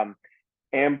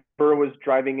Amber was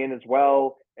driving in as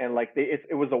well, and like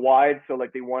it was a wide, so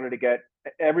like they wanted to get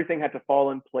everything had to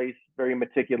fall in place very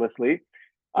meticulously.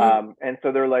 And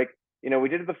so they're like, we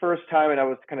did it the first time, and I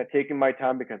was kind of taking my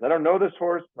time because I don't know this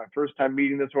horse, my first time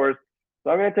meeting this horse, so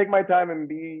I'm going to take my time and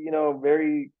be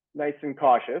very nice and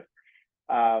cautious.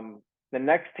 The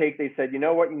next take, they said, you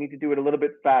know what, you need to do it a little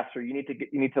bit faster. You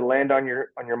need to land on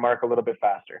your mark a little bit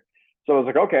faster. So I was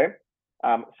like, okay.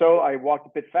 So I walked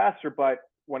a bit faster, but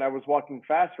when I was walking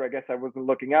faster, I guess I wasn't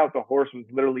looking out. The horse was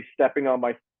literally stepping on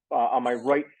my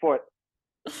right foot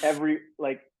every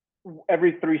 3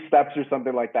 steps or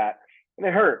something like that, and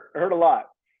it hurt. It hurt a lot.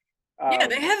 Yeah,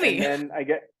 they're heavy. And then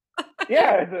it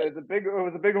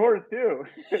was a big horse too.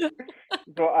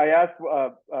 So I asked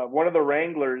one of the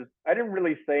wranglers. I didn't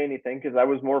really say anything because I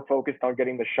was more focused on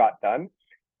getting the shot done.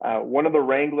 One of the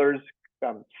wranglers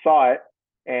saw it,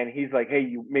 and he's like,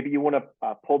 "Hey, maybe you want to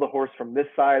pull the horse from this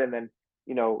side," and then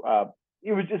he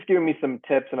was just giving me some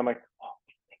tips, and I'm like, "Oh,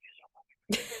 thank you so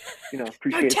much."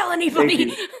 Appreciate Don't tell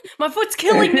anybody. My foot's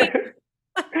killing me.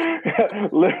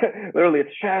 Literally,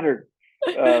 it's shattered.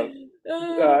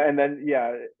 And then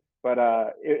but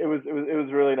it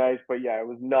was really nice. But yeah, it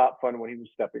was not fun when he was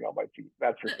stepping on my feet.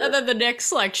 That's for sure. And then the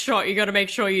next shot, you got to make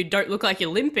sure you don't look like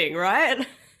you're limping, right?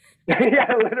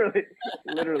 Yeah, literally.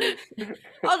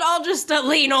 I'll just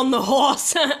lean on the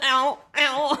horse. Ow,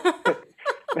 ow.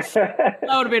 That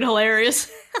would have been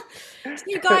hilarious.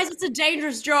 You guys, it's a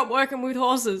dangerous job working with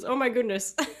horses. Oh my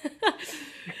goodness.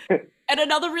 And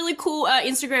another really cool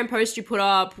Instagram post you put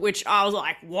up, which I was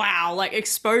like, wow,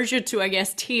 exposure to, I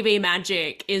guess, TV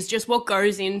magic is just what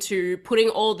goes into putting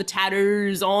all the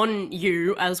tattoos on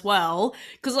you as well.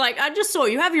 Because, I just saw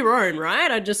you have your own,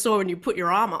 right? I just saw when you put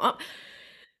your arm up.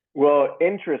 Well,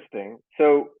 interesting.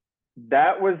 So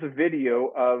that was a video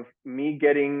of me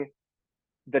getting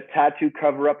the tattoo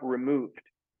cover-up removed.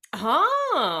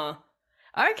 Huh.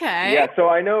 Okay. Yeah, so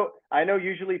I know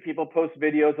usually people post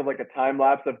videos of a time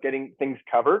lapse of getting things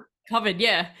covered. Covered,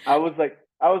 yeah. I was like,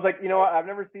 you know what? I've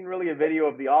never seen really a video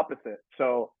of the opposite.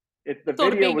 So the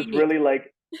video was really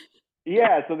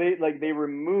so they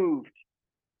removed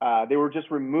they were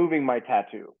just removing my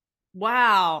tattoo.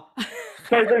 Wow.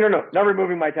 Sorry, no, not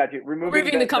removing my tattoo.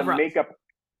 Removing the cover-up. The makeup,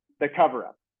 the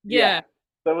cover-up. Yeah.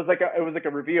 So it was like a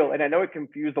reveal, and I know it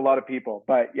confused a lot of people,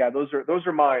 but yeah, those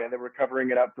are mine, and they were covering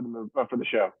it up for the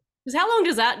show. Because how long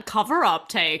does that cover up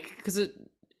take? Because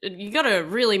you got to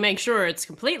really make sure it's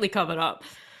completely covered up.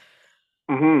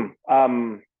 Annie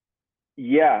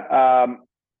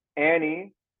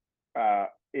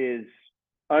is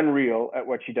unreal at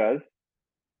what she does,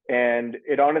 and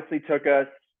it honestly took us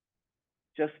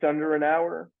just under an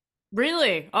hour.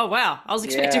 Really? Oh wow! I was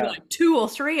expecting 2 or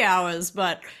 3 hours,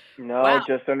 but. No, wow.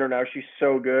 Just under now. She's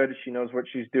so good. She knows what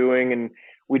she's doing, and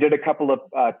we did a couple of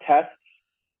tests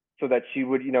so that she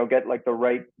would, get the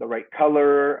right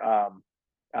color,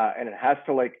 and it has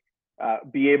to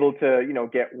be able to,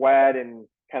 get wet and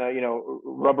kind of,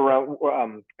 rub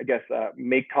around.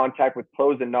 Make contact with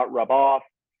clothes and not rub off.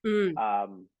 So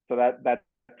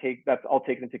that's all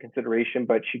taken into consideration.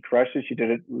 But she crushed it. She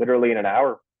did it literally in an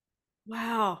hour.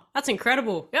 Wow, that's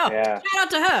incredible. Yeah. Shout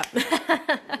out to her.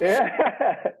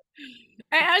 Yeah.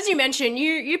 As you mentioned,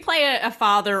 you play a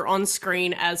father on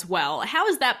screen as well. How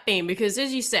has that been? Because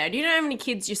as you said, you don't have any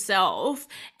kids yourself.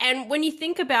 And when you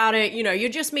think about it, you're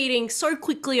just meeting so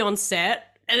quickly on set.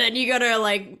 And then you got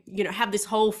to have this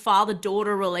whole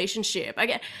father-daughter relationship.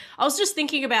 I was just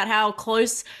thinking about how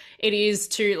close it is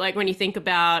to when you think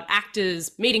about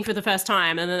actors meeting for the first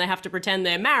time and then they have to pretend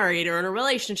they're married or in a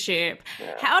relationship.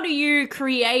 Yeah. How do you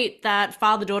create that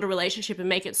father-daughter relationship and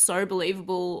make it so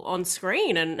believable on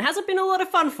screen? And has it been a lot of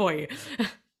fun for you?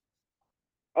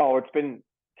 Oh, it's been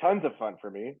tons of fun for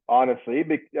me, honestly.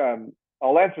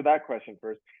 I'll answer that question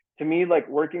first. To me,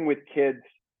 working with kids,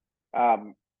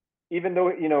 even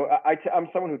though, I'm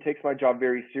someone who takes my job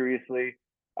very seriously,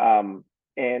 and,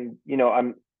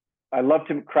 I love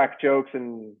to crack jokes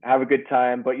and have a good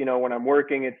time, but, when I'm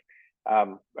working, it's,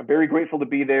 I'm very grateful to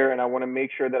be there, and I want to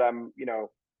make sure that I'm,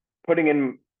 putting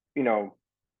in,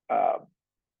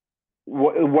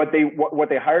 what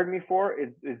they hired me for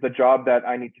is the job that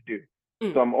I need to do.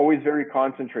 So I'm always very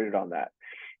concentrated on that.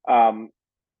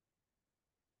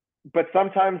 But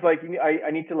sometimes I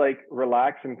need to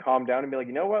relax and calm down and be like,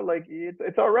 you know what,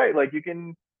 it's all right. You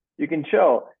can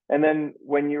chill. And then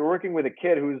when you're working with a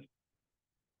kid who's,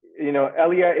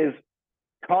 Elia is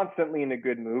constantly in a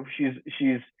good mood.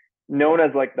 She's known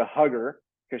as the hugger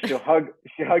because she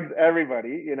hugs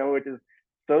everybody, which is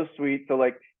so sweet. So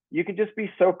you can just be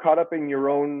so caught up in your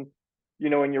own,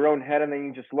 in your own head, and then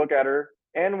you just look at her,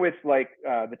 and with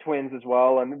the twins as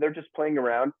well, and they're just playing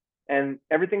around, and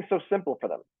everything's so simple for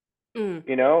them.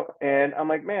 And I'm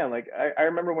like, man, I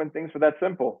remember when things were that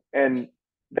simple. And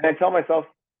then I tell myself,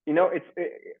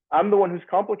 I'm the one who's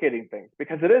complicating things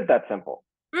because it is that simple.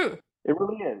 It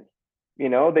really is.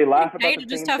 They laugh about the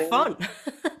just same have thing. fun.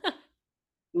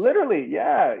 literally,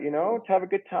 yeah, to have a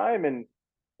good time. And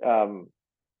um,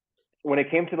 when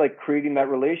it came to like creating that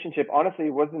relationship, honestly,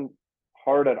 it wasn't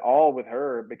hard at all with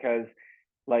her because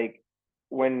like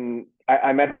when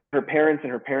I met her parents,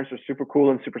 and her parents were super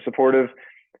cool and super supportive.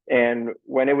 And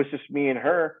when it was just me and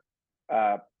her,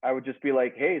 I would just be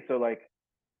like, hey, so like,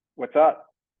 what's up?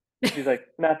 She's like,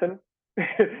 nothing.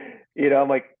 I'm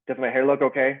like, does my hair look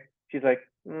okay? She's like,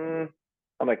 I'm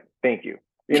like, thank you.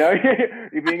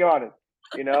 You're being honest,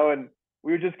 and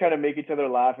we would just kind of make each other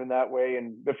laugh in that way.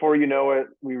 And before you know it,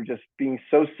 we were just being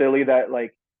so silly that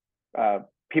like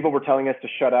people were telling us to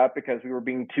shut up because we were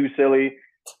being too silly.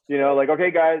 Like,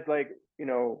 okay, guys, like,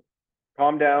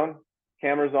 calm down,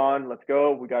 cameras on, let's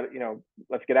go. We got it,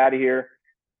 let's get out of here.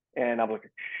 And I'm like,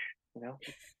 you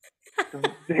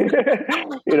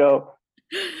know,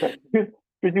 because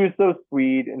he was so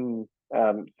sweet and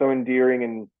so endearing,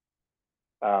 and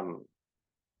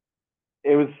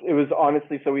it was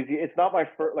honestly so easy. It's not my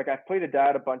first, like I've played a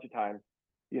dad a bunch of times,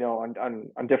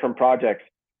 on different projects,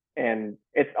 and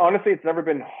it's honestly it's never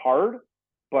been hard,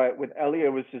 but with Ellie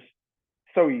it was just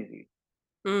so easy.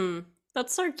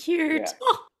 That's so cute. Yeah.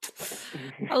 Oh,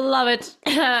 I love it.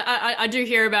 I do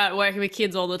hear about working with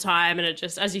kids all the time, and it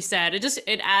just, as you said,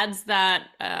 it adds that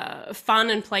fun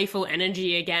and playful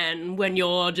energy again when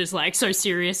you're just like so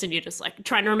serious and you're just like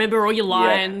trying to remember all your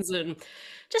lines and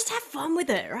just have fun with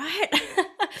it, right?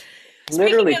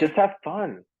 Literally, just have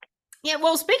fun. Yeah,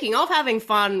 well, speaking of having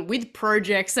fun with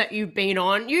projects that you've been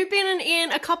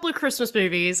in a couple of Christmas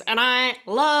movies, and I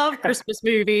love Christmas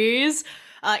movies.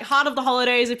 Heart of the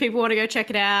Holidays, if people want to go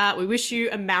check it out. We wish you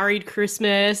a Merry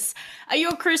Christmas. Are you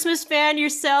a Christmas fan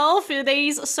yourself? Are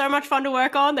these so much fun to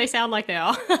work on? They sound like they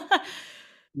are.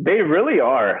 They really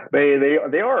are.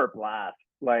 They are a blast.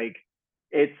 Like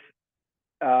it's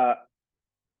so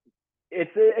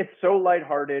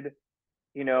lighthearted,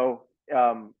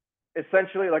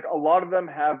 essentially like a lot of them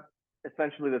have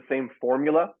essentially the same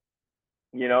formula.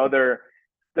 They're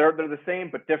the same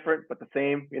but different, but the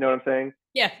same. You know what I'm saying?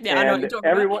 Yeah, and I know what you're talking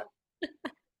everyone,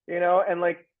 about. And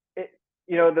like it,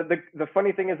 the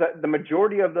funny thing is that the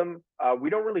majority of them, we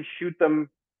don't really shoot them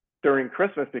during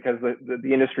Christmas because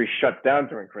the industry shuts down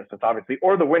during Christmas, obviously,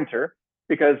 or the winter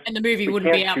because and the movie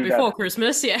wouldn't be out before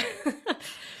Christmas. Yeah,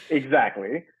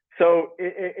 exactly. So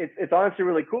it's honestly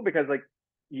really cool because like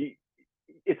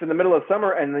it's in the middle of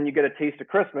summer and then you get a taste of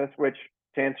Christmas. Which,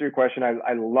 to answer your question,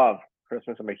 I love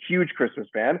Christmas. I'm a huge Christmas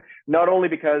fan, not only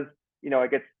because I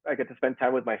get to spend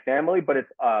time with my family, but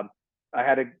it's I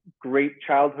had a great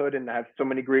childhood and I have so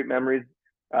many great memories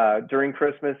during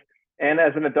Christmas. And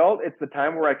as an adult, it's the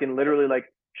time where I can literally like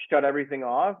shut everything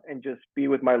off and just be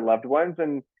with my loved ones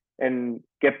and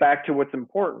get back to what's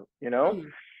important.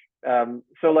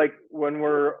 So like when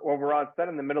we're on set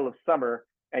in the middle of summer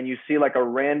and you see like a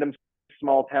random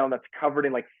small town that's covered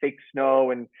in like fake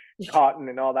snow and cotton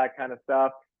and all that kind of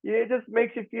stuff, it just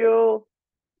makes you feel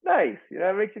nice.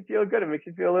 It makes you feel good. It makes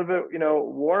you feel a little bit,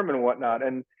 warm and whatnot.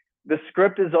 And the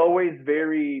script is always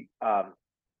very,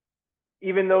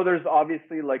 even though there's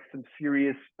obviously like some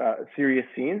serious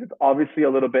scenes, it's obviously a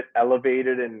little bit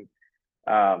elevated and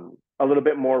a little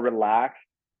bit more relaxed.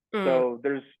 So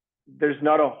there's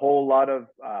not a whole lot of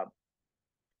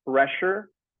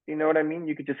pressure. You know what I mean?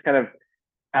 You could just kind of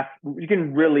you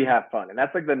can really have fun. And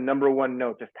that's like the number one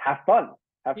note, just have fun.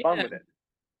 Have fun with it.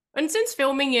 And since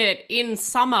filming it in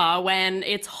summer when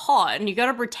it's hot and you got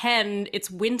to pretend it's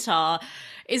winter,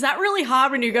 is that really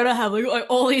hard when you got to have like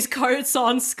all these coats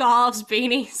on, scarves,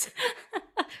 beanies?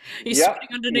 You're sweating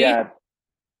underneath.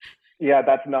 Yeah,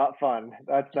 that's not fun.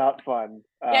 That's not fun.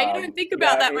 Yeah, you don't think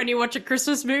about that when you watch a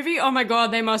Christmas movie. Oh my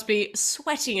God, they must be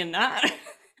sweating in that.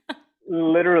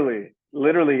 Literally.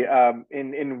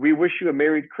 In We Wish You a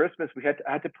Merry Christmas, we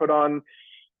had to put on,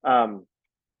 what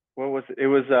was it?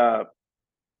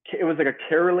 It was like a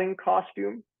caroling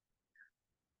costume,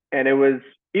 and it was,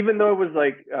 even though it was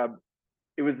like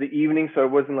it was the evening, so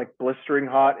it wasn't like blistering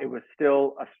hot, it was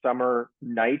still a summer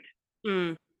night.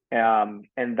 And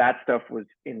that stuff was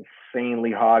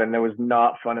insanely hot, and it was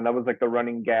not fun. And that was like the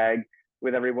running gag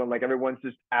with everyone. Like everyone's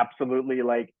just absolutely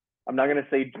like, I'm not gonna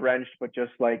say drenched, but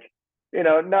just like,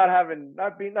 not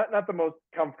the most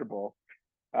comfortable.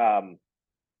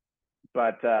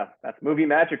 But that's movie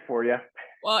magic for you.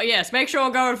 Well, yes, make sure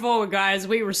going forward, guys,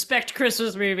 we respect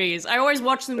Christmas movies. I always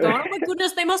watch them going, oh my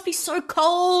goodness, they must be so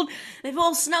cold. They've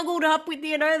all snuggled up with,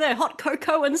 their hot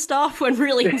cocoa and stuff, when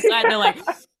really inside they're like,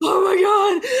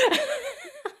 oh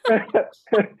my God.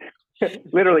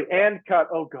 Literally, and cut.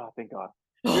 Oh God, thank God.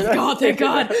 Oh God, thank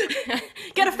God.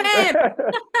 Get a fan.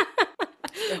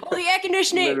 All the air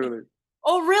conditioning. Literally.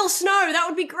 Oh, real snow. That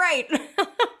would be great.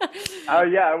 Oh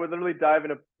yeah, I would literally dive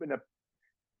in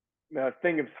a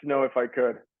thing of snow if I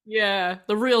could. Yeah,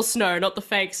 the real snow, not the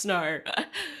fake snow.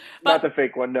 Not But the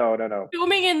fake one. No, no, no.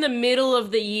 filming in the middle of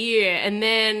the year, and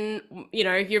then,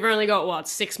 you've only got, what,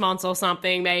 6 months or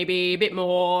something, maybe, a bit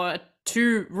more,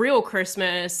 to real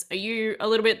Christmas. Are you a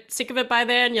little bit sick of it by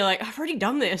then? You're like, I've already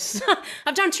done this.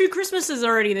 I've done 2 Christmases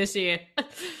already this year.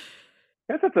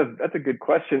 Yes, that's a good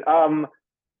question.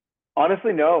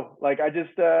 Honestly, no. Like I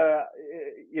just to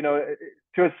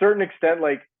a certain extent,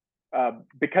 like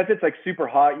because it's like super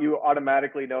hot, you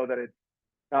automatically know that it's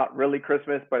not really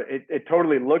Christmas, but it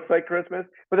totally looks like Christmas.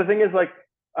 But the thing is, like,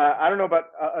 I don't know about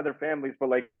other families, but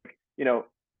like, you know,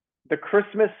 the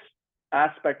Christmas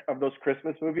aspect of those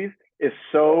Christmas movies is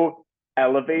so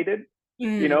elevated.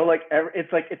 You know, like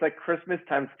it's like Christmas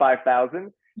times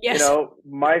 5,000. Yes.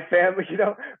 My family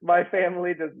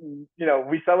does,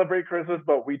 we celebrate Christmas,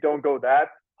 but we don't go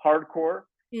that hardcore.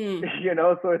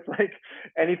 So it's like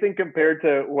anything compared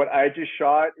to what I just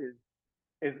shot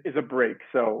is a break.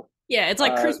 So Yeah, it's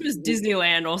like Christmas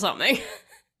Disneyland or something.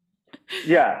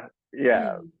 yeah,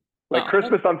 like Well,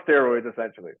 Christmas on steroids,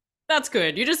 essentially. That's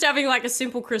good. You're just having like a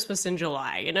simple Christmas in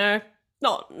July,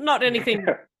 Not anything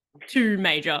too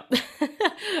major.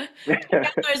 Check out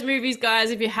those movies,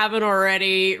 guys, if you haven't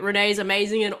already. Renee's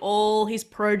amazing in all his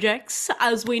projects,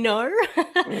 as we know.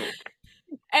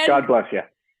 And God bless you.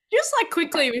 just like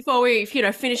quickly before we,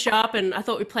 finish up, and I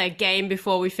thought we'd play a game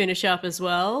before we finish up as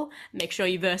well. Make sure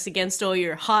you verse against all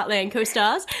your Heartland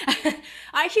co-stars.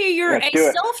 I hear you're Let's do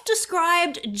it.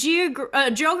 self-described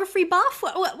geography buff.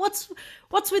 What's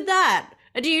with that?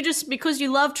 Do you just because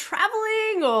you love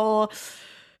traveling, or?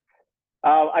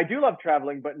 I do love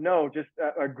traveling, but no, just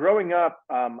growing up,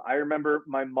 I remember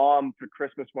my mom for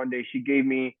Christmas one day, she gave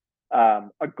me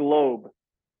a globe,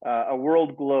 a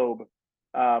world globe.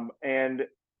 And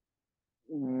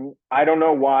I don't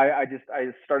know why, I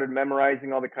started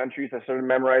memorizing all the countries. I started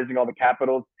memorizing all the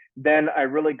capitals. Then I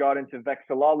really got into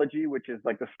vexillology, which is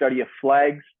like the study of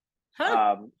flags.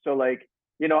 Huh. So like,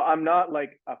 I'm not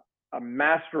like a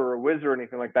master or a wizard or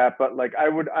anything like that, but like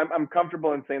I'm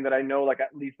comfortable in saying that I know like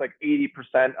at least like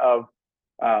 80% of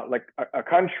like a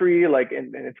country, like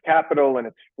in its capital and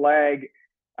its flag.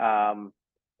 I'm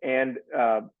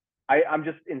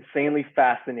just insanely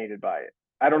fascinated by it.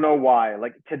 I don't know why.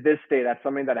 Like to this day, that's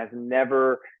something that has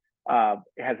never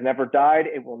died.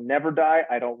 It will never die.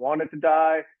 I don't want it to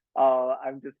die.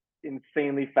 I'm just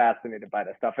insanely fascinated by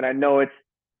that stuff, and I know it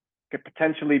could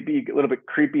potentially be a little bit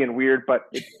creepy and weird, but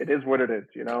it is what it is,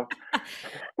 Well,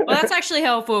 that's actually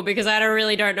helpful because I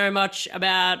really don't know much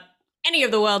about any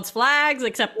of the world's flags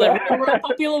except the real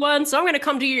popular ones. So I'm going to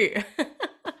come to you.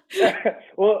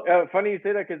 Well, funny you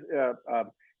say that because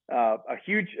a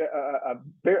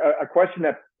question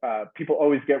that people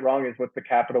always get wrong is what's the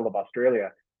capital of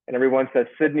Australia, and everyone says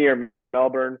Sydney or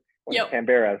Melbourne or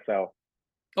Canberra. So,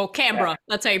 or Canberra,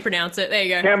 that's how you pronounce it. There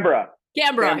you go. Canberra.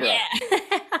 Yeah.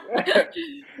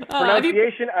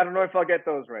 Pronunciation, I don't know if I'll get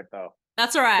those right though.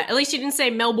 That's all right. At least you didn't say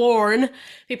Melbourne.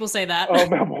 People say that. Oh,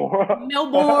 Melbourne.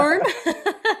 Melbourne.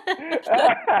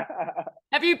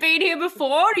 Have you been here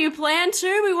before? Do you plan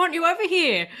to? We want you over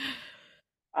here.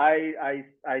 I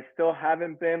still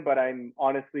haven't been, but I'm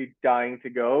honestly dying to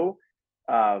go.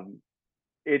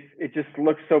 It just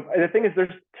looks so. The thing is,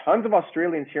 there's tons of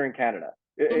Australians here in Canada,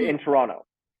 in Toronto,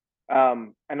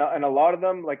 and a lot of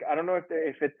them, like I don't know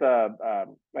if it's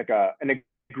an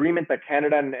agreement that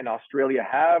Canada and Australia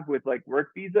have with like work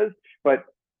visas, but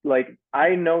like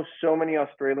I know so many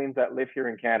Australians that live here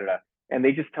in Canada, and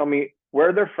they just tell me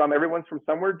where they're from. Everyone's from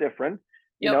somewhere different.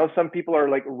 Some people are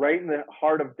like right in the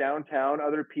heart of downtown.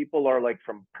 Other people are like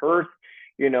from Perth,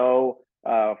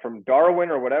 from Darwin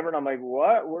or whatever. And I'm like,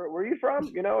 what? Where are you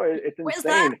from? It's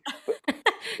insane.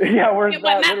 Yeah, where's get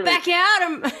that? My map back out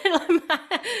and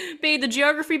be the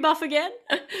geography buff again.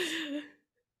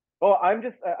 Well, I'm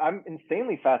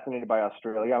insanely fascinated by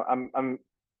Australia. I'm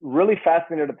really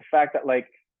fascinated at the fact that like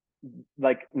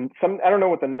I don't know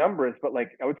what the number is, but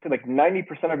like I would say like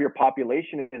 90% of your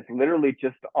population is literally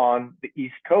just on the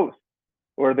East Coast,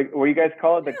 or what you guys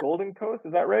call it, the Golden Coast.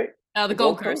 Is that right? The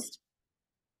Gold Coast.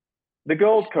 The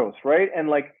Gold Coast, right? And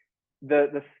like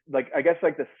the I guess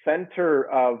like the center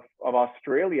of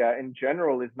Australia in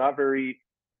general is not very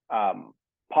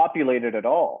populated at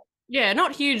all. Yeah,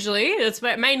 not hugely. It's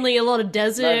mainly a lot of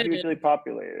desert. Not hugely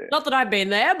populated. Not that I've been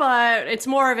there, but it's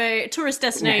more of a tourist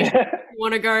destination. You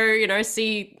want to go,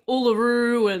 see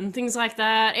Uluru and things like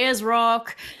that, Ayers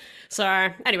Rock. So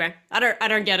anyway, I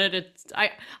don't get it.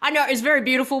 I know it's very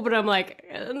beautiful, but I'm like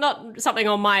not something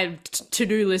on my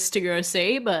to-do list to go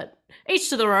see. But each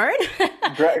to their own.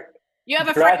 You have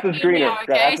a Grass friend is here greener. now, okay?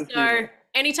 Grass is So greener.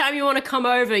 anytime you want to come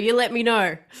over, you let me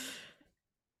know.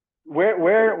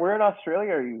 Where in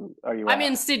Australia are you I'm at?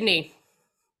 in Sydney.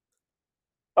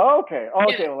 Oh, okay. Yeah,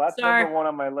 Okay. Well, that's so number one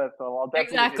on my list, so I'll definitely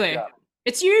hit you exactly. up.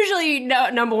 It's usually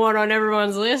number one on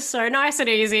everyone's list, so nice and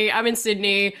easy. I'm in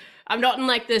Sydney. I'm not in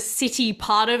like the city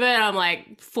part of it. I'm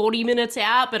like 40 minutes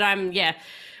out, but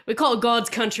we call it God's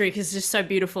country because it's just so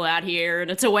beautiful out here and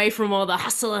it's away from all the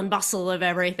hustle and bustle of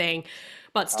everything,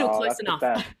 but still Oh, close that's the enough.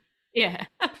 best. Yeah.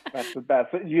 That's the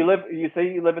best. So you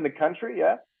say you live in the country,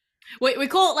 yeah? We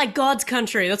call it like God's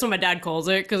country. That's what my dad calls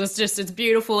it because it's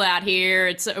beautiful out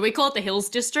here. We call it the Hills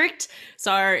District.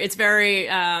 So it's very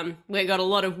we got a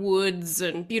lot of woods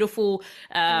and beautiful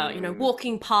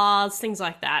walking paths, things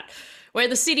like that. Where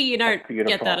the city you don't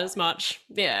get that as much.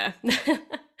 Yeah.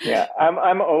 Yeah,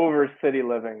 I'm over city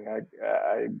living.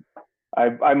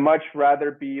 I much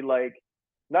rather be like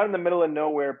not in the middle of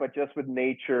nowhere, but just with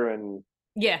nature and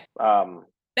yeah.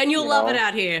 Then you'll love it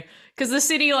out here because the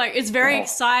city, like, it's very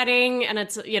exciting and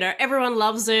it's, everyone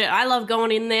loves it. I love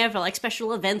going in there for like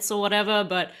special events or whatever,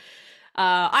 but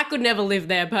I could never live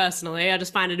there personally. I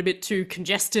just find it a bit too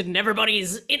congested and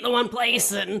everybody's in the one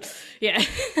place and yeah.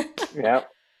 Yeah.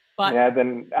 But yeah,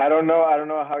 then I don't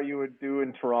know how you would do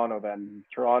in Toronto then.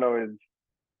 Toronto is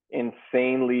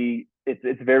insanely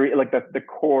it's very like the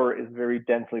core is very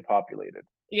densely populated.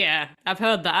 yeah, I've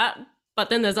heard that. But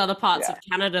then there's other parts of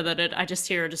Canada that I just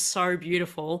hear are just so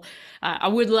beautiful. I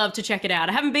would love to check it out.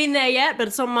 I haven't been there yet, but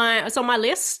it's on my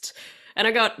list, and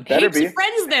I got heaps of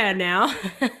friends there now.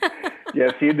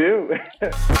 Yes, you do.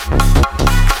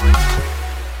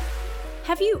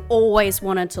 Have you always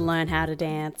wanted to learn how to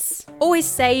dance? Always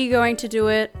say you're going to do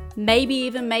it, maybe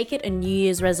even make it a New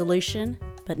Year's resolution,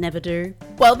 but never do?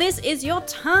 Well, this is your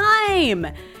time!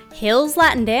 Hills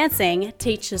Latin Dancing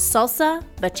teaches salsa,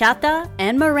 bachata,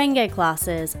 and merengue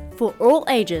classes for all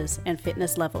ages and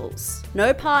fitness levels.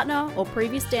 No partner or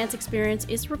previous dance experience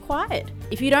is required.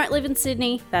 If you don't live in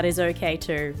Sydney, that is okay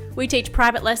too. We teach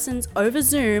private lessons over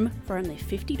Zoom for only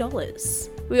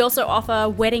 $50. We also offer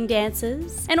wedding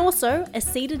dances and also a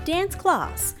seated dance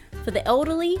class for the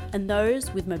elderly and those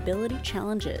with mobility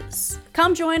challenges.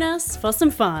 Come join us for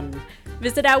some fun.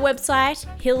 Visit our website,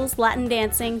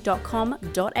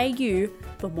 hillslatindancing.com.au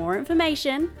for more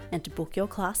information and to book your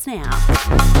class now.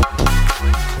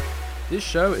 This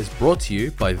show is brought to you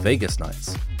by Vegas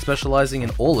Nights, specializing in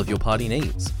all of your party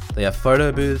needs. They have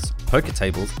photo booths, poker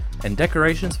tables, and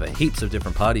decorations for heaps of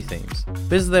different party themes.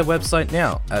 Visit their website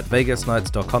now at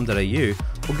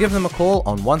vegasnights.com.au or give them a call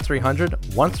on 1300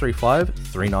 135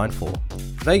 394.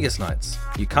 Vegas Nights,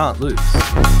 you can't lose.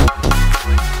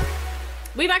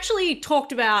 We've actually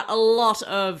talked about a lot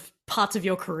of parts of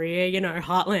your career,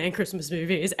 Heartland, Christmas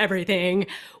movies, everything.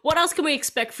 What else can we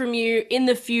expect from you in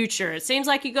the future? It seems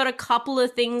like you got a couple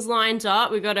of things lined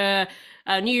up. We've got a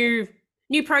new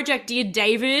project, Dear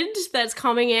David, that's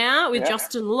coming out with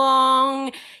Justin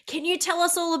Long. Can you tell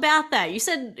us all about that? You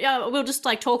said we were just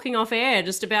like talking off air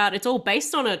just about it's all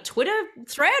based on a Twitter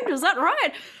thread. Is that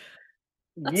right?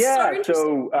 That's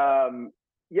so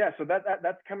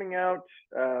that's coming out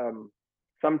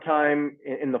sometime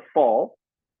in the fall.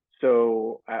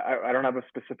 So I don't have a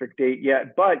specific date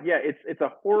yet, but yeah, it's a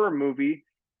horror movie,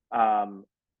 and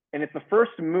it's the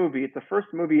first movie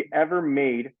ever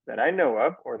made that I know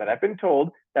of or that I've been told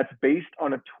that's based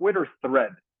on a Twitter thread.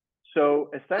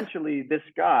 So essentially, this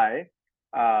guy,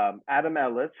 Adam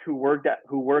Ellis, who worked at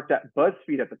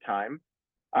BuzzFeed at the time,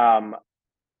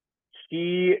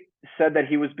 he said that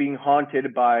he was being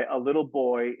haunted by a little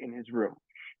boy in his room.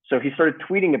 So he started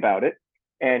tweeting about it.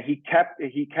 And he kept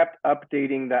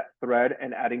updating that thread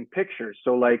and adding pictures.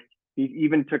 So like he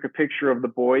even took a picture of the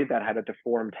boy that had a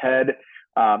deformed head.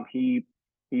 He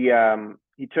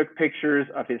took pictures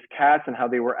of his cats and how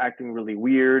they were acting really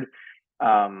weird.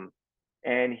 And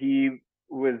he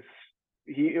was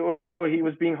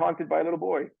being haunted by a little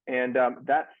boy. And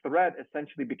that thread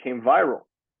essentially became viral,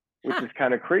 which is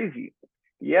kind of crazy.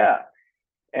 Yeah.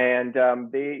 And so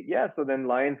then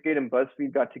Lionsgate and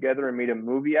BuzzFeed got together and made a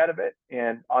movie out of it.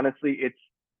 And honestly, it's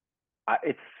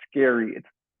scary. It's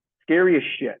scary as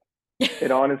shit. It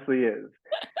honestly is.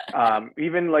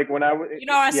 Even like when I was,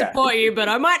 I support you, but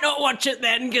I might not watch it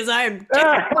then because I am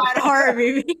terrified of horror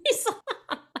movies.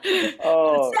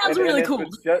 Oh, it sounds really cool.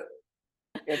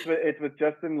 It's with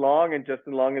Justin Long, and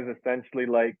Justin Long is essentially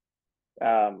like,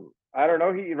 I don't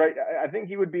know. I think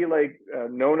he would be like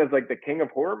known as like the king of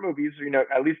horror movies,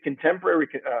 at least contemporary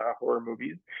horror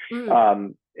movies.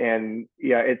 And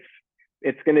yeah,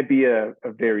 it's going to be a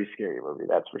very scary movie,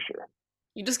 that's for sure.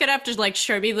 You're just gonna have to like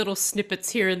show me little snippets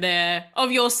here and there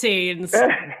of your scenes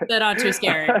that aren't too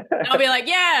scary. And I'll be like,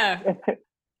 yeah,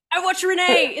 I watched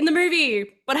René in the movie,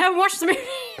 but I haven't watched the movie.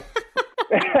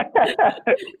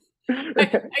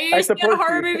 Are you scared of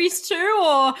horror movies too,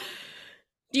 or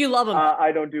do you love them?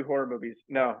 I don't do horror movies.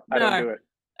 No, I don't do it.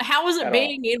 How was it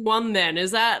being in one then?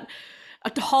 Is that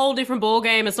a whole different ball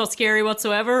game? It's not scary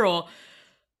whatsoever, or?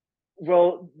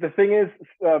 Well, the thing is,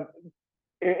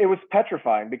 it was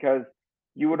petrifying because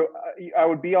I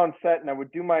would be on set and I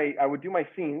would do my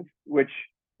scenes, which,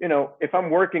 you know, if I'm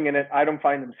working in it, I don't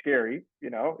find them scary. You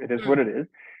know, it is what it is.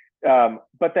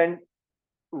 But then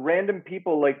random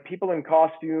people, like people in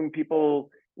costume, people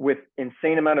with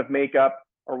insane amount of makeup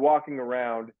are walking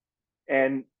around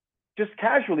and just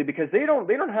casually, because they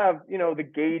don't have, you know, the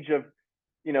gauge of,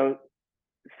 you know,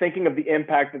 thinking of the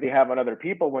impact that they have on other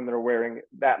people when they're wearing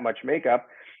that much makeup.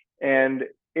 And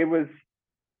I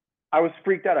was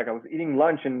freaked out. Like, I was eating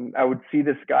lunch and I would see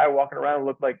this guy walking around and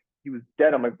look like he was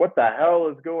dead. I'm like, what the hell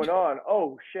is going on?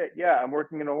 Oh shit. Yeah. I'm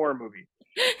working in a horror movie.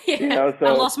 Yeah, you know, so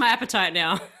I lost my appetite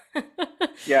now.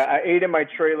 Yeah. I ate in my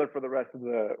trailer for the rest of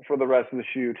the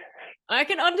shoot. I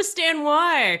can understand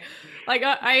why. Like,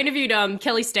 I interviewed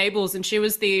Kelly Stables, and she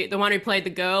was the one who played the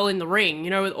girl in The Ring, you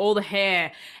know, with all the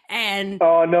hair. And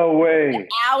oh, no way. The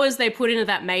hours they put into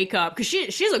that makeup, because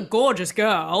she's a gorgeous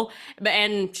girl,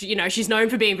 and you know, she's known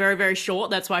for being very, very short.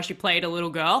 That's why she played a little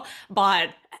girl. But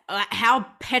how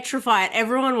petrified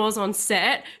everyone was on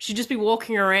set. She'd just be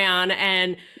walking around,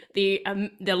 and the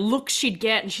look she'd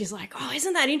get, and she's like, "Oh,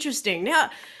 isn't that interesting?" Now,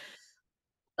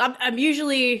 I'm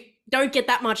usually don't get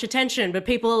that much attention, but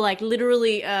people are like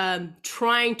literally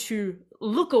trying to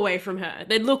look away from her.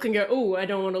 They'd look and go, "Oh, I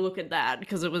don't want to look at that,"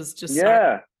 because it was just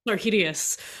so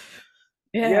hideous.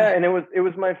 Yeah, and it was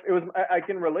I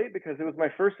can relate because it was my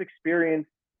first experience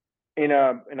in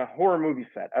a horror movie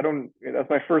set. That's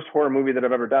my first horror movie that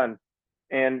I've ever done.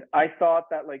 And I thought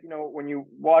that, like, you know, when you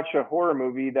watch a horror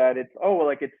movie, that it's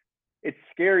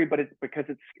scary, but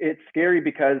it's scary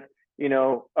because, you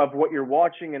know, of what you're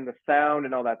watching and the sound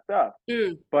and all that stuff.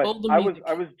 But I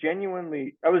was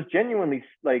genuinely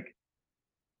like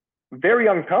very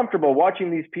uncomfortable watching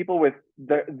these people with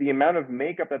the amount of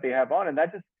makeup that they have on, and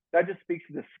that just speaks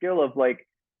to the skill of like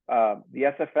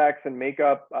the SFX and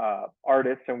makeup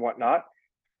artists and whatnot.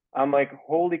 I'm like,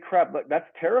 holy crap, that's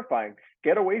terrifying.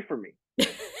 Get away from me.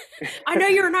 I know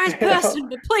you're a nice person,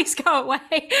 but please go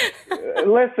away.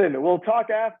 Listen, we'll talk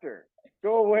after.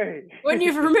 Go away. When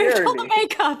you've removed all the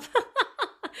makeup.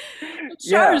 It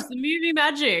shows the movie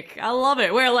magic. I love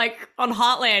it. Where like on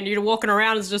Heartland, you're walking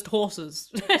around as just horses.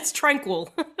 It's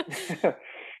tranquil.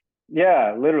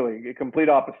 Yeah, literally, a complete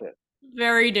opposite.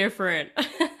 Very different.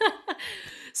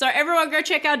 So everyone go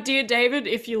check out Dear David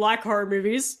if you like horror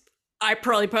movies. I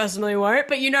probably personally won't,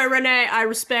 but you know, René, I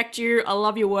respect you. I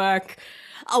love your work.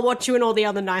 I'll watch you in all the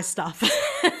other nice stuff.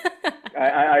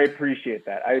 I appreciate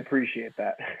that.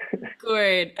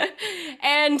 Good.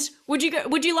 And would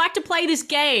you like to play this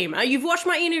game? You've watched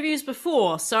my interviews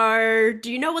before, so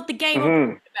do you know what the game I'm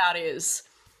talking about is?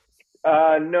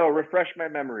 No, refresh my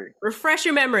memory. Refresh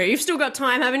your memory. You've still got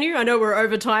time, haven't you? I know we're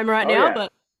over time right now,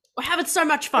 but we're having so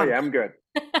much fun. Oh, yeah, I'm good.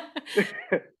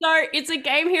 So it's a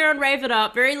game here on Rave It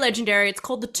Up, very legendary. It's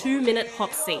called the 2-minute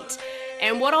hot seat.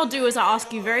 And what I'll do is I'll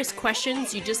ask you various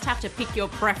questions. You just have to pick your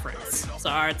preference.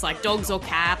 So it's like dogs or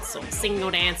cats, or singing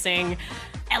or dancing,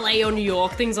 LA or New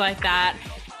York, things like that.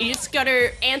 You just got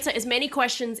to answer as many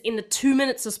questions in the 2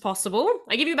 minutes as possible.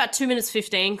 I give you about 2 minutes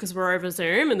 15 because we're over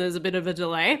Zoom and there's a bit of a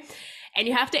delay. And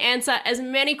you have to answer as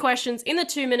many questions in the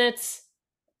 2 minutes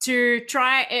to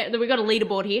try. We've got a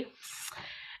leaderboard here.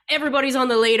 Everybody's on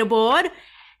the leaderboard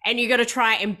and you got to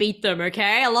try and beat them,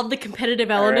 okay? I love the competitive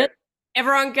element. Right.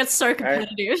 Everyone gets so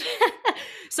competitive. Right.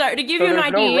 So to give you an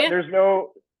idea. There's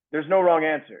no wrong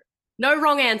answer. No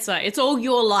wrong answer. It's all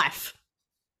your life.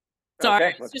 So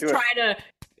just try to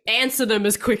answer them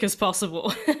as quick as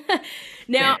possible.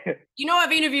 Now, you know,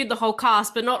 I've interviewed the whole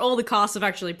cast, but not all the cast have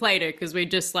actually played it because we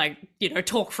just like, you know,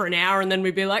 talk for an hour and then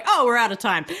we'd be like, oh, we're out of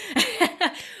time.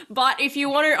 But if you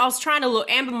want to, I was trying to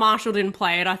look, Amber Marshall didn't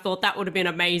play it. I thought that would have been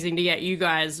amazing to get you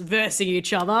guys versing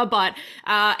each other. But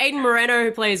Aiden Moreno,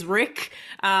 who plays Rick,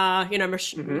 you know,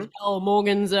 Michelle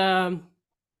Morgan's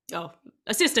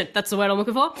assistant, that's the word I'm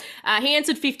looking for. He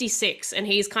answered 56 and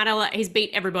he's kind of like, he's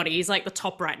beat everybody. He's like the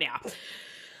top right now.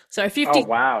 So 50. Oh,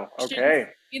 wow. Okay.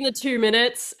 In the 2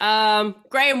 minutes.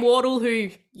 Graham Wardle, who,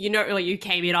 you know, like you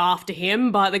came in after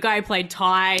him, but the guy who played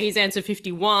Ty, he's answered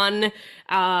 51.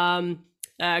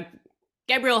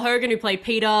 Gabriel Hogan, who played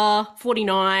Peter,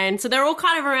 49. So they're all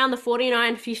kind of around the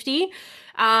 49, 50.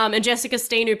 And Jessica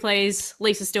Steen, who plays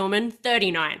Lisa Stillman,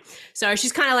 39. So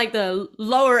she's kind of like the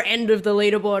lower end of the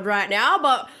leaderboard right now,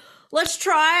 but let's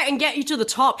try and get you to the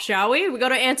top, shall we? We got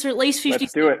to answer at least 50.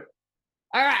 Let's do it.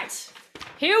 All right,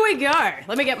 here we go.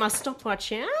 Let me get my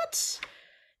stopwatch out.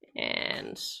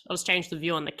 And I'll just change the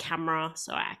view on the camera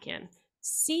so I can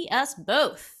see us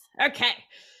both. Okay.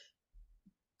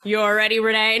 You all ready,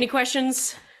 René? Any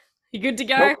questions? You good to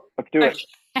go? Nope. Let's do it.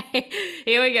 Okay.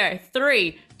 Here we go.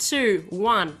 3, 2,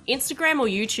 1. Instagram or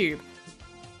YouTube?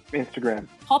 Instagram.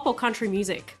 Pop or country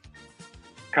music?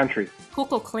 Country.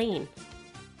 Cook or clean?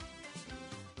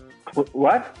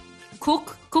 What?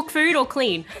 Cook food or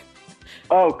clean?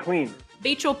 Oh, clean.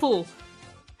 Beach or pool?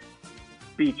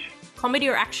 Beach. Comedy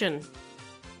or action?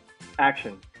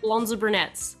 Action. Blondes or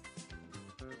brunettes?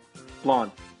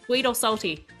 Blonde. Sweet or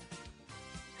salty?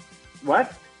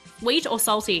 What? Sweet or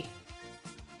salty?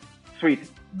 Sweet.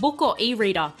 Book or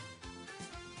e-reader?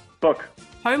 Book.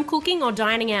 Home cooking or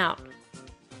dining out?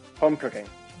 Home cooking.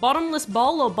 Bottomless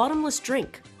bowl or bottomless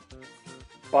drink?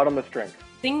 Bottomless drink.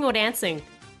 Singing or dancing?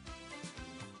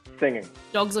 Singing.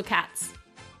 Dogs or cats?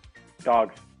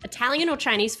 Dogs. Italian or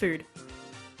Chinese food?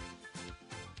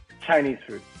 Chinese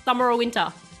food. Summer or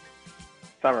winter?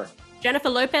 Summer. Jennifer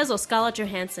Lopez or Scarlett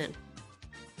Johansson?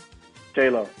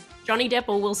 J-Lo. Johnny Depp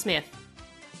or Will Smith?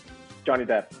 Johnny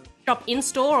Depp. Shop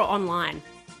in-store or online?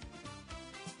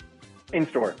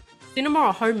 In-store. Cinema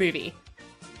or home movie?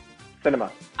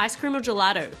 Cinema. Ice cream or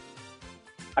gelato?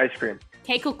 Ice cream.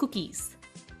 Cake or cookies?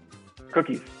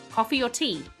 Cookies. Coffee or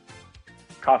tea?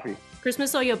 Coffee.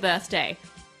 Christmas or your birthday?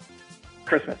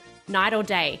 Christmas. Night or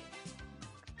day?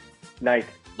 Night.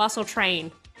 Bus or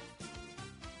train?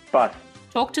 Bus.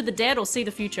 Talk to the dead or see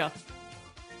the future?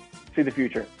 See the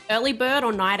future. Early bird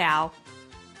or night owl?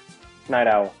 Night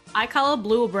owl. Eye color,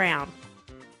 blue or brown?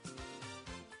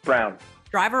 Brown.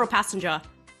 Driver or passenger?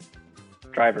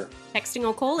 Driver. Texting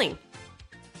or calling?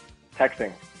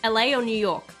 Texting. LA or New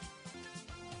York?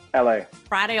 LA.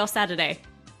 Friday or Saturday?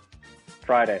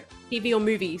 Friday. TV or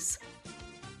movies?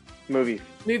 Movies.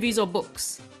 Movies or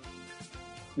books?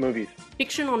 Movies.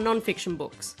 Fiction or non-fiction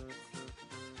books?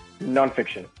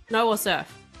 Non-fiction. Snow or surf?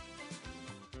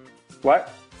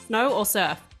 What? Snow or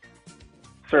surf?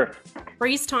 Surf.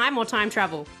 Freeze time or time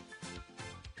travel?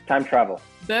 Time travel.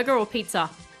 Burger or pizza?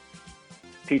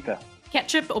 Pizza.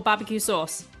 Ketchup or barbecue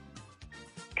sauce?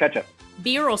 Ketchup.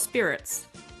 Beer or spirits?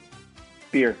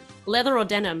 Beer. Leather or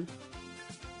denim?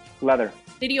 Leather.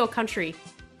 City or country?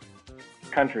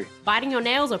 Country. Biting your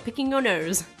nails or picking your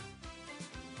nose?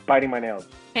 Biting my nails.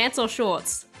 Pants or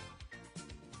shorts?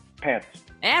 Pants.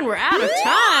 And we're out of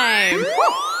time!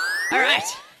 All right.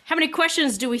 How many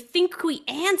questions do we think we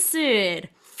answered?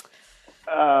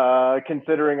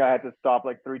 Considering I had to stop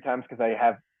like 3 times because I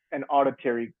have an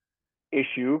auditory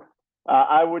issue,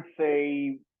 I would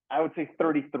say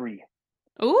 33.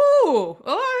 Ooh,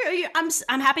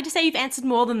 I'm happy to say you've answered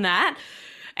more than that.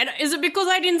 And is it because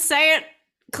I didn't say it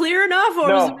clear enough, or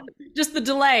No. is it just the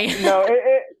delay? No,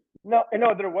 no,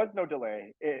 there was no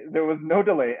delay. There was no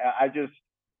delay.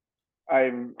 I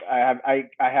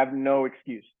have no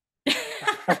excuse.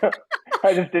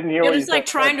 I just didn't hear You're what just you like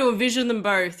said. trying to envision them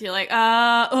both. You're like,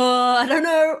 I don't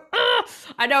know.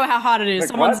 I know how hard it is. Like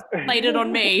Someone's what? played it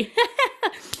on me.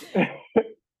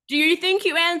 Do you think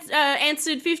you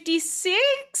answered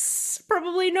 56?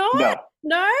 Probably not. No.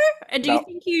 No? And No.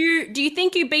 Do you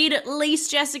think you beat at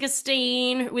least Jessica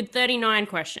Steen with 39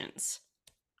 questions?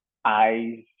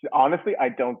 I honestly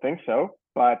don't think so,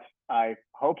 but I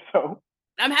hope so.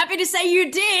 I'm happy to say you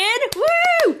did.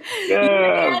 Woo! Yeah.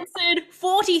 You answered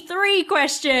 43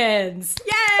 questions.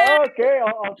 Yay! Okay,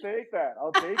 I'll take that.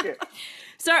 I'll take it.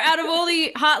 So out of all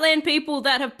the Heartland people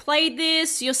that have played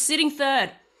this, you're sitting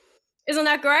third. Isn't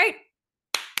that great?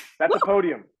 That's Woo! a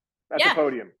podium. That's Yeah. a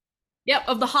podium. Yep,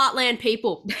 of the Heartland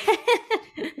people. Of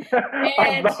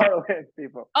the Heartland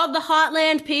people. Of the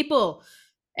Heartland people.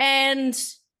 And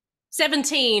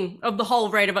 17 of the whole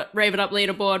Rave It Up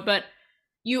leaderboard, but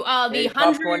you are the Hey,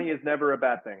 top 100... 20 is never a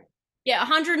bad thing. Yeah,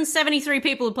 173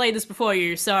 people have played this before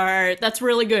you, so that's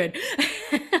really good.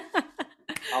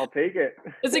 I'll take it.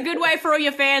 It's a good way for all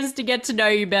your fans to get to know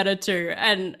you better too.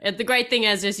 And the great thing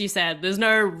is, as you said, there's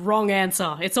no wrong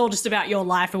answer. It's all just about your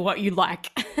life and what you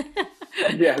like.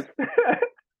 Yes.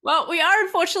 Well, we are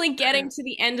unfortunately getting to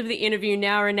the end of the interview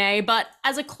now, René, but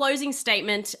as a closing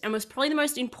statement, and was probably the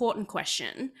most important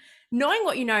question, knowing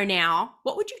what you know now,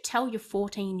 what would you tell your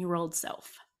 14-year-old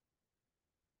self?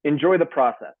 Enjoy the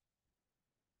process.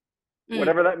 Mm.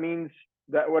 Whatever that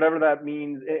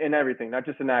means in everything, not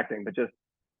just in acting, but just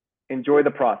enjoy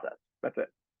the process. That's it.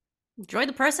 Enjoy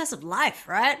the process of life,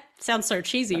 right? Sounds so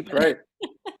cheesy, That's but right.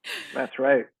 That's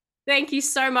right. Thank you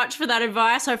so much for that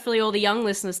advice. Hopefully all the young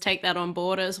listeners take that on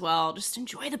board as well. Just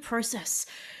enjoy the process.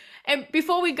 And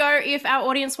before we go, if our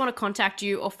audience want to contact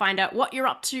you or find out what you're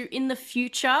up to in the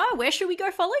future, where should we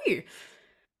go follow you?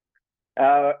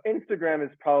 Instagram is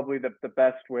probably the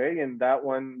best way. And that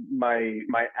one, my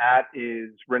 @ is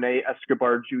René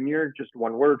Escobar Jr., just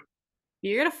one word.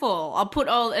 Beautiful. I'll put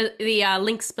all the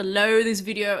links below this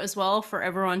video as well for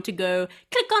everyone to go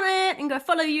click on it and go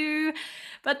follow you.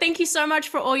 But thank you so much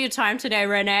for all your time today,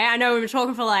 René. I know we were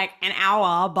talking for like an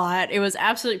hour, but it was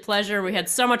absolute pleasure. We had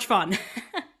so much fun.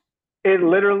 It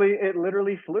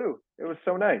literally flew. It was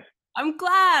so nice. I'm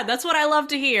glad. That's what I love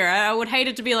to hear. I would hate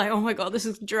it to be like, oh my God, this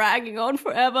is dragging on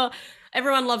forever.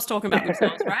 Everyone loves talking about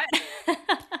themselves, right?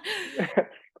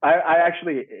 I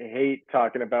actually hate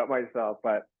talking about myself,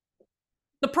 but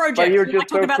the project. You're you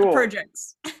just like talking so about cool. the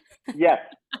projects. Yes.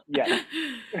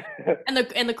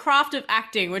 and the craft of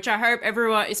acting, which I hope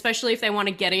everyone, especially if they want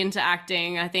to get into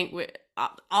acting, I think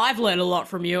I've learned a lot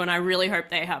from you, and I really hope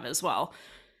they have as well.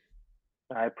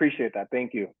 I appreciate that.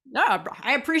 Thank you. No,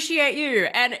 I appreciate you.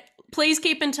 And please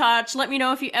keep in touch. Let me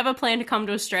know if you ever plan to come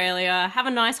to Australia. Have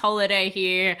a nice holiday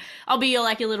here. I'll be your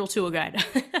little tour guide.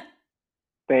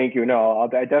 Thank you. No,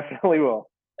 I definitely will.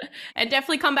 And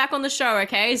definitely come back on the show,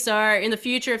 okay? So in the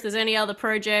future, if there's any other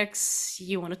projects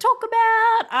you want to talk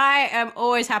about, I am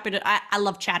always happy to. I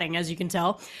love chatting, as you can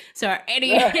tell. So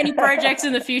any projects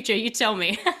in the future, you tell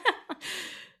me.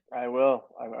 I will.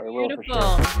 I will for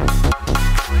Beautiful. sure.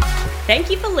 Thank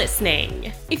you for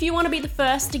listening. If you want to be the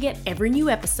first to get every new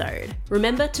episode,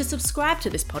 remember to subscribe to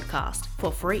this podcast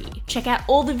for free. Check out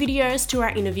all the videos to our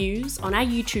interviews on our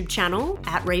YouTube channel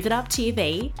at Rave It Up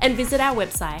TV and visit our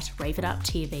website,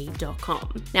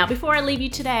 raveituptv.com. Now, before I leave you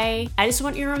today, I just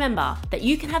want you to remember that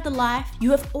you can have the life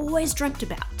you have always dreamt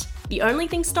about. The only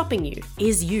thing stopping you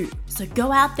is you. So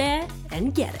go out there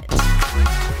and get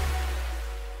it.